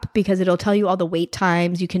app because it'll tell you all the wait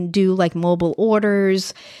times. You can do like mobile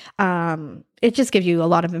orders. It just gives you a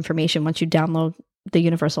lot of information once you download the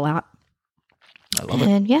Universal app. I love it.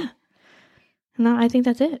 And yeah, no, I think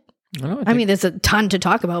that's it. I mean, there's a ton to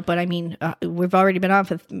talk about, but I mean, we've already been on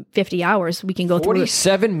for 50 hours. We can go through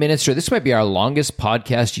 47 minutes. This might be our longest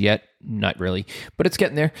podcast yet. Not really, but it's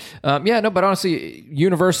getting there. But honestly,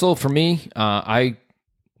 Universal for me,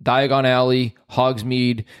 Diagon Alley,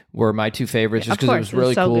 Hogsmeade were my 2 favorites just because it was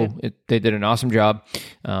really cool. They did an awesome job.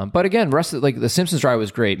 But again, the Simpsons ride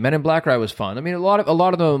was great. Men in Black ride was fun. I mean, a lot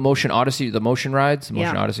of the Motion Odyssey, the Motion rides,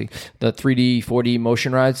 Odyssey, the 3D, 4D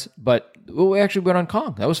motion rides. But we actually went on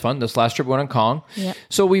Kong. That was fun. This last trip we went on Kong. Yep.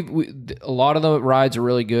 So we a lot of the rides are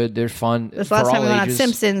really good. They're fun. This last time we went on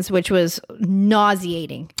Simpsons, which was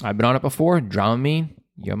nauseating. I've been on it before. Dramamine,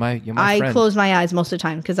 you're my friend. I closed my eyes most of the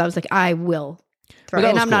time because I was like, I will.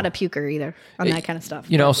 And I'm not a puker either on that kind of stuff.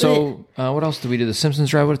 What else did we do? The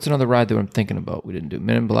Simpsons ride. What's another ride that I'm thinking about? We didn't do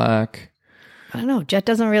Men in Black. I don't know. Jet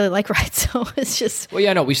doesn't really like rides, so it's just... Well,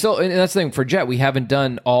 yeah, no, we still... And that's the thing. For Jet, we haven't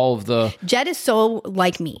done all of the... Jet is so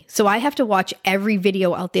like me. So I have to watch every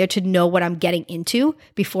video out there to know what I'm getting into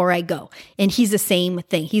before I go. And he's the same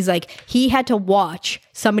thing. He's like, he had to watch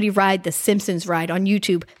somebody ride the Simpsons ride on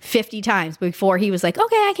YouTube 50 times before he was like,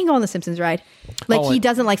 okay, I can go on the Simpsons ride. He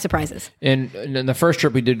doesn't like surprises. And the first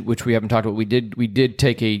trip we did, which we haven't talked about, we did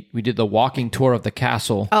the walking tour of the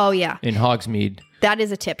castle. Oh, yeah. In Hogsmeade. That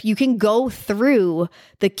is a tip. You can go through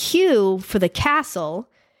the queue for the castle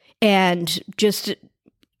and just,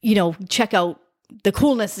 check out the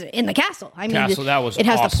coolness in the castle. I mean, that was it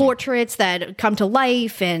has awesome. The portraits that come to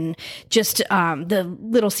life and just the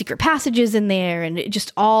little secret passages in there and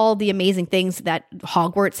just all the amazing things that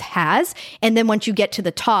Hogwarts has. And then once you get to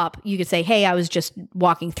the top, you could say, hey, I was just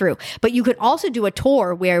walking through. But you could also do a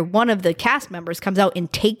tour where one of the cast members comes out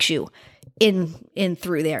and takes you in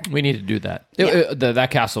through there. We need to do that. Yeah. That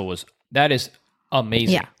castle that is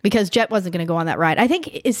amazing. Yeah, because Jet wasn't going to go on that ride. I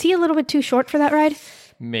think, is he a little bit too short for that ride?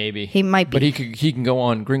 Maybe. He might be. But he can go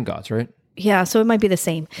on Gringotts, right? Yeah, so it might be the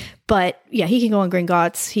same. But yeah, he can go on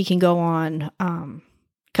Gringotts. He can go on a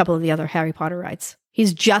couple of the other Harry Potter rides.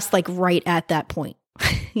 He's just like right at that point,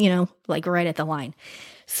 like right at the line.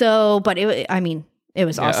 So, but It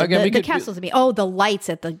was awesome. again, The castle's amazing. Oh, the lights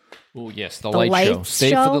at the... Oh, yes, the light show. lights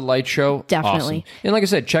Stay for show? the light show. Definitely. Awesome. And like I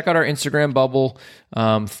said, check out our Instagram bubble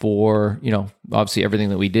for, obviously everything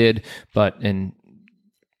that we did. And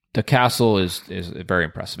the castle is very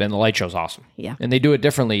impressive. And the light show's awesome. Yeah. And they do it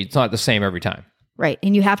differently. It's not the same every time. Right.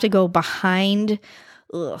 And you have to go behind...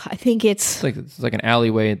 I think it's It's like an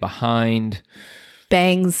alleyway behind...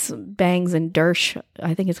 Bangs and Dersh,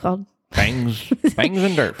 I think it's called. Bangs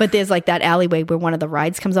and dirt. But there's like that alleyway where one of the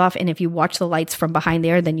rides comes off. And if you watch the lights from behind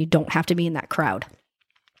there, then you don't have to be in that crowd.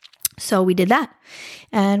 So we did that.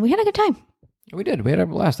 And we had a good time. We did. We had a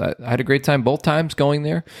blast. I had a great time both times going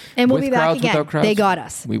there. And we'll with be back crowds, again. without crowds. They got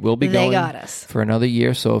us. We will be They going got us. for another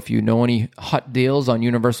year. So if you know any hot deals on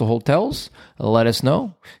Universal Hotels, let us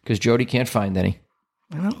know because Jody can't find any.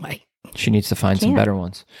 She needs to find some better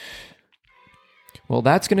ones. Well,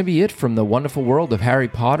 that's going to be it from the wonderful world of Harry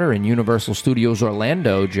Potter and Universal Studios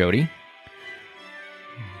Orlando, Jody.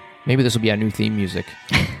 Maybe this will be our new theme music,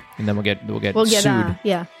 and then we'll get sued.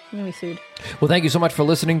 Yeah, we'll be sued. Well, thank you so much for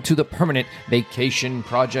listening to the Permanent Vacation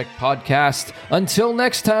Project podcast. Until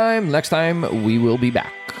next time we will be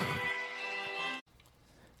back.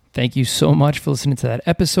 Thank you so much for listening to that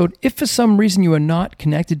episode. If for some reason you are not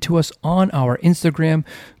connected to us on our Instagram,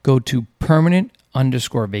 go to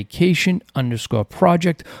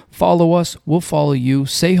permanent_vacation_project. Follow us. We'll follow you.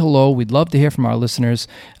 Say hello. We'd love to hear from our listeners.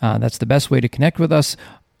 That's the best way to connect with us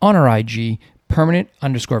on our IG,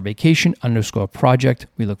 permanent_vacation_project.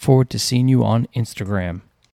 We look forward to seeing you on Instagram.